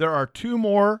there are 2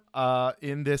 more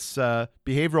in this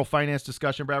behavioral finance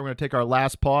discussion. Brad, we're going to take our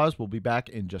last pause. We'll be back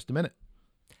in just a minute.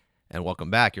 And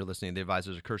welcome back. You're listening to the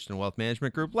Advisors of Kirsten Wealth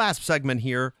Management Group. Last segment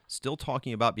here, still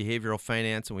talking about behavioral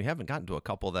finance, and we haven't gotten to a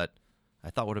couple that I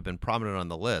thought would have been prominent on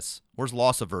the list. Where's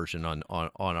loss aversion on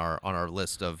our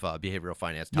list of behavioral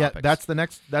finance topics? Yeah, that's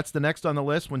the next on the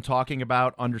list when talking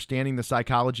about understanding the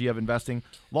psychology of investing.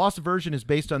 Loss aversion is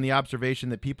based on the observation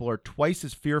that people are twice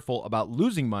as fearful about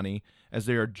losing money as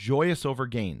they are joyous over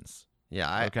gains.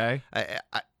 Yeah. Okay.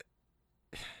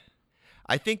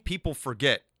 I think people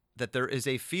forget that there is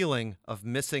a feeling of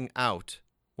missing out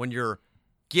when you're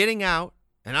getting out,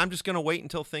 and I'm just going to wait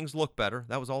until things look better.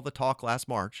 That was all the talk last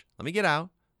March. Let me get out.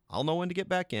 I'll know when to get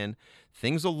back in.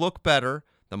 Things will look better.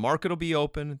 The market will be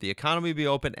open. The economy will be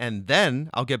open, and then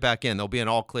I'll get back in. They'll be in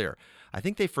all clear. I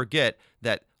think they forget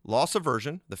that loss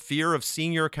aversion, the fear of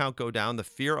seeing your account go down, the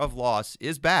fear of loss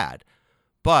is bad,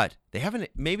 but they haven't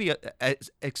maybe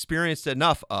experienced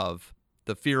enough of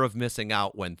the fear of missing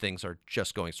out when things are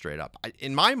just going straight up.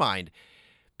 In my mind,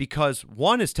 because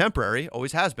one is temporary,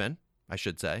 always has been, I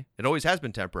should say. It always has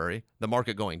been temporary, the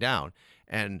market going down.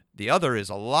 And the other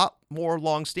is a lot more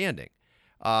long-standing.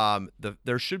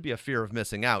 There should be a fear of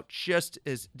missing out, just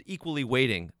as equally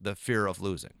weighting the fear of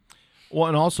losing. Well,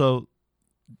 and also,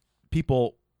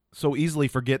 people so easily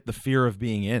forget the fear of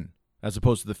being in as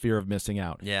opposed to the fear of missing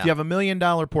out. Yeah. If you have $1 million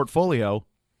portfolio,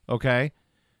 okay,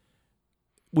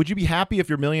 would you be happy if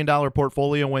your $1 million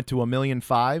portfolio went to $1.5 million?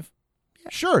 Yeah.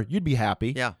 Sure, you'd be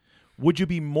happy. Yeah. Would you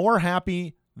be more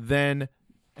happy than,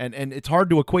 and it's hard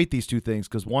to equate these two things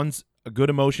because one's a good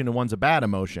emotion and one's a bad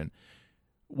emotion.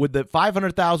 Would the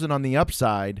 $500,000 on the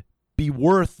upside be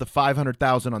worth the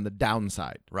 $500,000 on the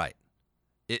downside? Right.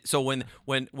 So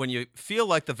when you feel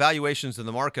like the valuations in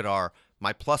the market are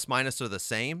my plus minus are the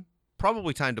same,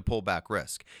 probably time to pull back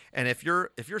risk. And if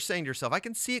you're saying to yourself, I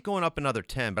can see it going up another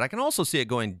 10, but I can also see it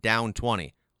going down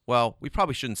 20. Well, we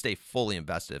probably shouldn't stay fully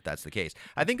invested if that's the case.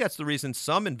 I think that's the reason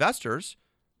some investors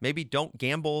maybe don't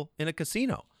gamble in a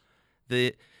casino.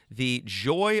 The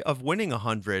joy of winning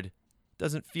 100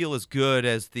 doesn't feel as good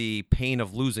as the pain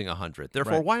of losing 100.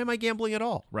 Therefore, Right. Why am I gambling at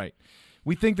all? Right.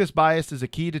 We think this bias is a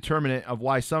key determinant of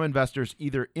why some investors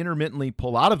either intermittently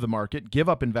pull out of the market, give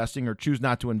up investing, or choose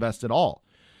not to invest at all.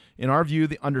 In our view,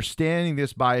 the understanding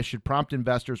this bias should prompt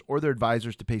investors or their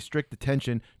advisors to pay strict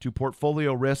attention to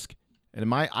portfolio risk,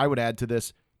 and I would add to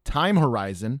this time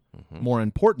horizon, more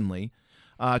importantly,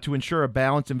 to ensure a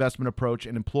balanced investment approach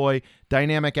and employ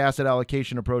dynamic asset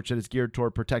allocation approach that is geared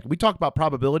toward protecting. We talked about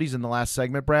probabilities in the last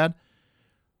segment, Brad.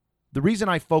 The reason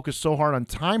I focus so hard on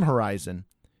time horizon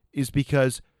is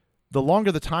because the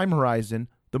longer the time horizon,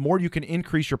 the more you can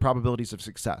increase your probabilities of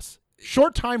success.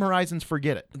 Short time horizons,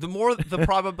 forget it. The more the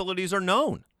probabilities are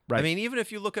known. Right. I mean, even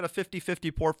if you look at a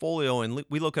 50-50 portfolio and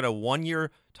we look at a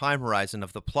 1-year time horizon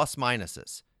of the plus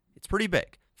minuses, it's pretty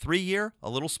big. 3-year, a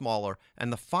little smaller,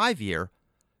 and the 5-year,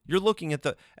 you're looking at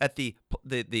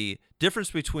the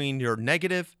difference between your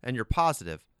negative and your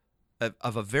positive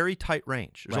of a very tight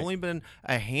range. There's only been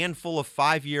a handful of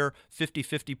 5-year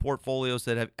 50-50 portfolios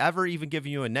that have ever even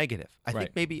given you a negative. I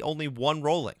think maybe only one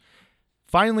rolling.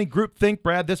 Finally, groupthink,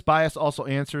 Brad. This bias also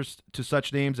answers to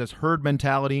such names as herd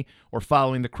mentality or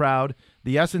following the crowd.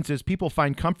 The essence is people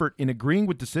find comfort in agreeing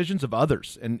with decisions of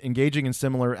others and engaging in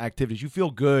similar activities. You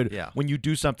feel good when you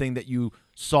do something that you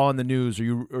saw in the news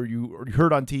or you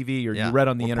heard on TV or you read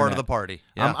on the internet. Part of the party.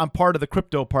 Yeah. I'm part of the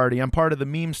crypto party. I'm part of the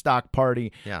meme stock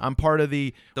party. Yeah. I'm part of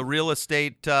the real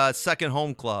estate second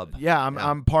home club. Yeah,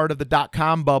 I'm part of the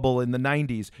 .com bubble in the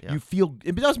 90s. Yeah.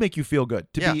 It does make you feel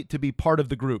good to be part of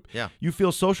the group. Yeah. You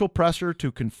feel social pressure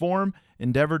to conform,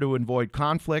 endeavor to avoid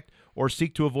conflict, or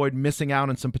seek to avoid missing out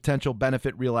on some potential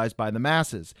benefit realized by the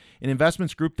masses. In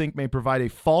investments, groupthink may provide a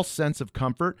false sense of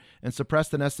comfort and suppress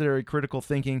the necessary critical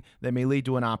thinking that may lead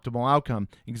to an optimal outcome.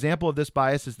 Example of this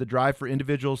bias is the drive for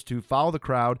individuals to follow the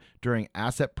crowd during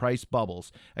asset price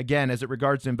bubbles. Again, as it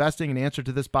regards investing, an answer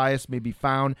to this bias may be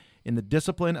found in the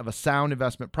discipline of a sound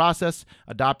investment process,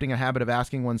 adopting a habit of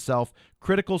asking oneself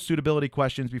critical suitability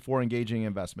questions before engaging in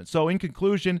investment. So in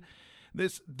conclusion,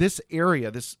 this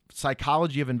area, this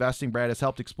psychology of investing, Brad, has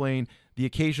helped explain the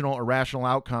occasional irrational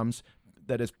outcomes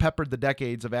that has peppered the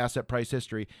decades of asset price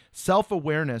history.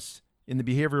 Self-awareness in the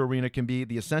behavioral arena can be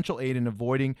the essential aid in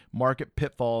avoiding market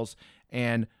pitfalls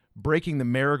and breaking the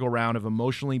merry-go-round of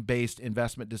emotionally based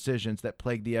investment decisions that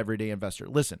plague the everyday investor.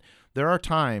 Listen, there are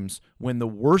times when the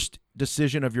worst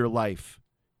decision of your life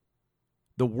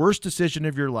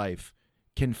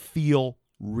can feel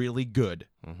really good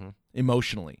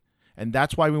emotionally. And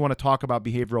that's why we want to talk about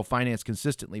behavioral finance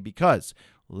consistently, because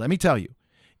let me tell you,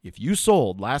 if you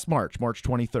sold last March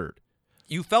 23rd,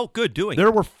 you felt good doing it.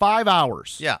 There were 5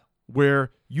 hours Yeah.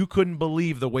 where you couldn't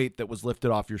believe the weight that was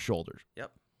lifted off your shoulders.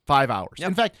 Yep. 5 hours. Yep.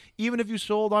 In fact, even if you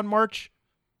sold on March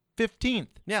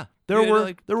 15th, Yeah. there You were had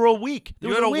a week.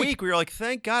 You had a week where you're like,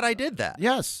 thank God I did that.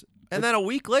 Yes. And then a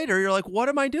week later, you're like, what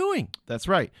am I doing? That's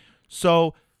right.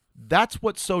 So that's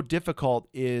what's so difficult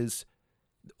is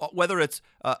whether it's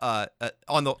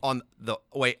on the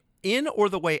way in or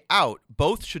the way out,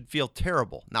 both should feel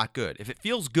terrible, not good. If it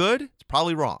feels good, it's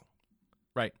probably wrong.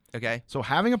 Right. Okay. So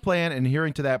having a plan and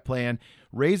adhering to that plan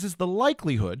raises the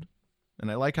likelihood, and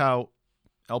I like how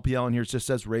LPL in here just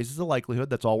says raises the likelihood,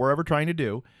 that's all we're ever trying to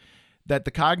do, that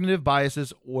the cognitive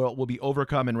biases will be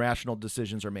overcome and rational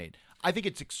decisions are made. I think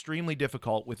it's extremely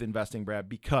difficult with investing, Brad,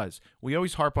 because we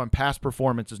always harp on past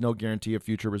performance is no guarantee of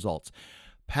future results.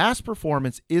 Past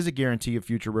performance is a guarantee of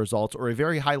future results or a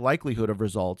very high likelihood of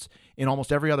results in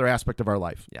almost every other aspect of our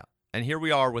life. Yeah. And here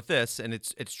we are with this, and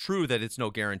it's true that it's no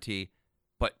guarantee,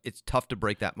 but it's tough to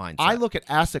break that mindset. I look at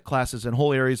asset classes and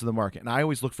whole areas of the market, and I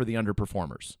always look for the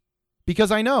underperformers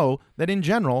because I know that in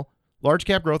general, large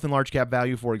cap growth and large cap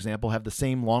value, for example, have the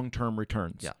same long-term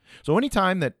returns. Yeah. So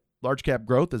anytime that large cap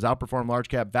growth has outperformed large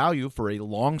cap value for a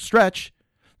long stretch,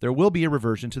 there will be a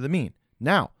reversion to the mean.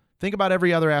 Now, think about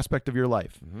every other aspect of your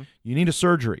life. Mm-hmm. You need a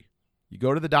surgery. You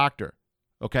go to the doctor,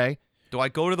 okay? Do I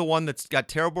go to the one that's got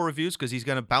terrible reviews because he's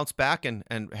going to bounce back and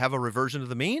have a reversion to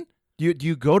the mean? Do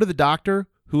you go to the doctor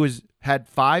who has had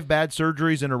 5 bad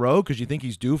surgeries in a row because you think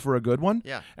he's due for a good one?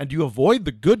 Yeah. And do you avoid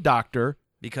the good doctor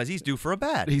because he's due for a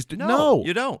bad? No,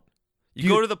 you don't. You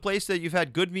go to the place that you've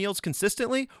had good meals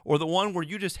consistently, or the one where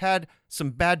you just had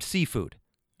some bad seafood.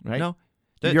 Right? No,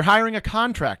 you're hiring a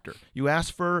contractor. You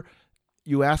ask for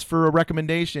a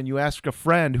recommendation. You ask a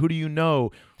friend. Who do you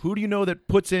know? Who do you know that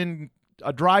puts in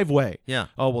a driveway? Yeah.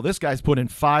 Oh, well, this guy's put in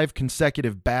 5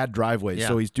 consecutive bad driveways,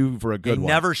 so he's due for a good one. He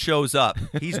never shows up.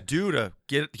 He's due to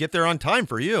get there on time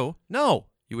for you. No,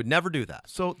 you would never do that.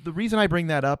 So the reason I bring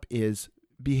that up is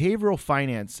behavioral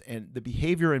finance and the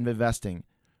behavior of investing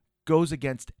goes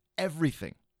against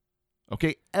everything.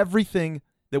 Okay? Everything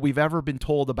that we've ever been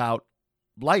told about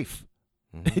life.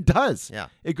 Mm-hmm. It does. Yeah.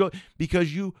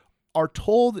 Because you are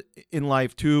told in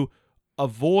life to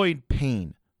avoid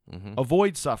pain,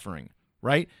 avoid suffering,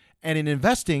 right? And in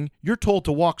investing, you're told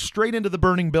to walk straight into the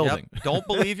burning building. Yep. Don't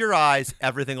believe your eyes.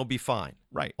 Everything will be fine.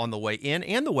 Right. On the way in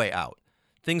and the way out.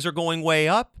 Things are going way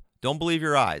up. Don't believe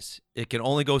your eyes. It can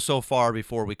only go so far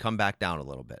before we come back down a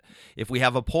little bit. If we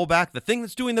have a pullback, the thing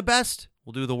that's doing the best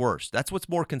will do the worst. That's what's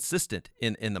more consistent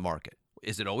in the market.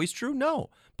 Is it always true? No.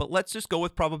 But let's just go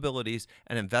with probabilities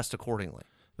and invest accordingly.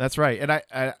 That's right.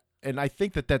 And I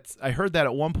think I heard that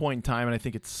at one point in time, and I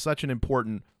think it's such an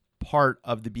important part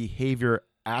of the behavior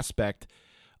aspect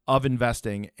of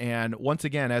investing. And once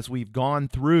again, as we've gone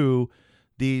through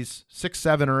these 6,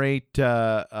 7, or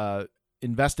 8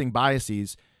 investing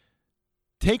biases,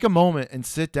 take a moment and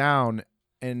sit down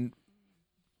and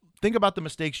think about the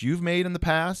mistakes you've made in the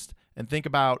past and think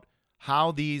about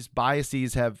how these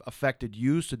biases have affected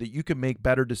you so that you can make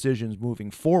better decisions moving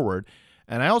forward.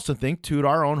 And I also think toot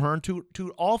our own horn,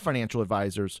 toot all financial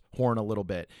advisors' horn a little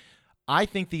bit. I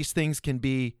think these things can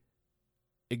be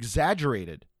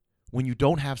exaggerated when you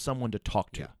don't have someone to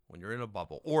talk to. Yeah, when you're in a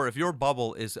bubble. Or if your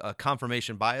bubble is a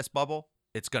confirmation bias bubble,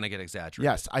 it's going to get exaggerated.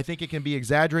 Yes, I think it can be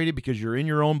exaggerated because you're in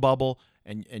your own bubble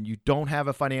and you don't have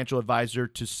a financial advisor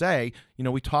to say,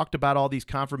 we talked about all these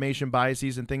confirmation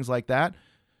biases and things like that.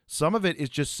 Some of it is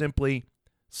just simply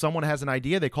someone has an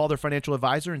idea, they call their financial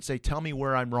advisor and say, tell me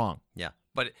where I'm wrong. Yeah,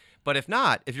 but if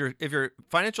not, if your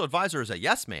financial advisor is a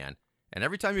yes man, and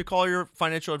every time you call your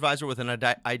financial advisor with an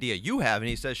idea you have, and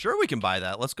he says, sure, we can buy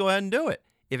that, let's go ahead and do it.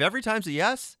 If every time's a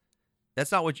yes,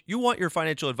 that's not what you want. Your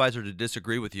financial advisor to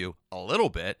disagree with you a little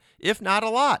bit, if not a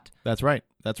lot. That's right.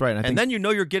 And then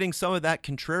you're getting some of that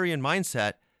contrarian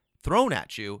mindset thrown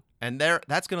at you, and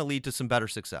that's going to lead to some better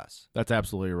success. That's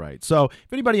absolutely right. So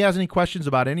if anybody has any questions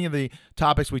about any of the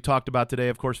topics we talked about today,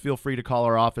 of course, feel free to call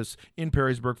our office in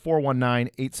Perrysburg,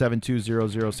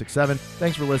 419-872-0067.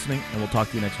 Thanks for listening, and we'll talk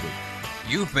to you next week.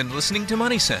 You've been listening to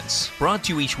Money Sense, brought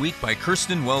to you each week by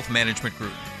Kirsten Wealth Management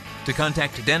Group. To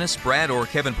contact Dennis, Brad, or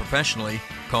Kevin professionally,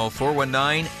 call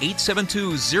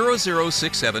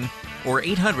 419-872-0067 or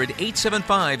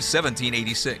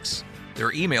 800-875-1786.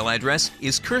 Their email address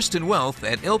is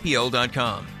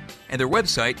kirstenwealth@lpl.com, and their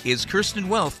website is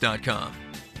kirstenwealth.com.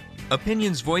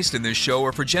 Opinions voiced in this show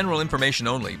are for general information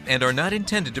only and are not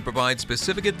intended to provide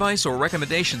specific advice or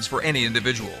recommendations for any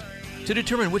individual. To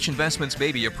determine which investments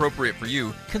may be appropriate for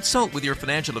you, consult with your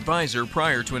financial advisor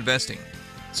prior to investing.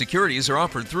 Securities are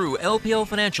offered through LPL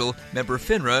Financial, member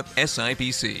FINRA,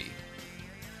 SIPC.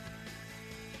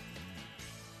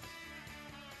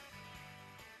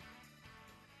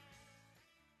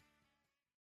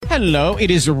 Hello, it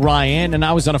is Ryan, and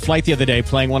I was on a flight the other day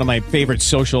playing one of my favorite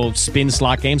social spin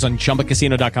slot games on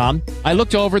ChumbaCasino.com. I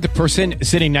looked over at the person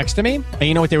sitting next to me, and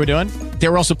you know what they were doing? They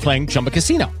were also playing Chumba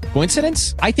Casino.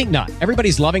 Coincidence? I think not.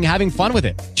 Everybody's loving having fun with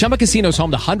it. Chumba Casino is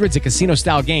home to hundreds of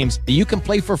casino-style games that you can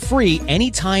play for free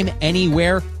anytime,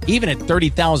 anywhere, even at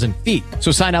 30,000 feet.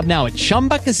 So sign up now at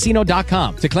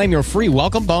ChumbaCasino.com to claim your free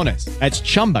welcome bonus. That's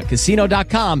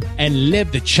ChumbaCasino.com and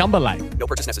live the Chumba life. No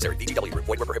purchase necessary. VGW. Void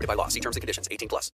where prohibited by law. See terms and conditions. 18+.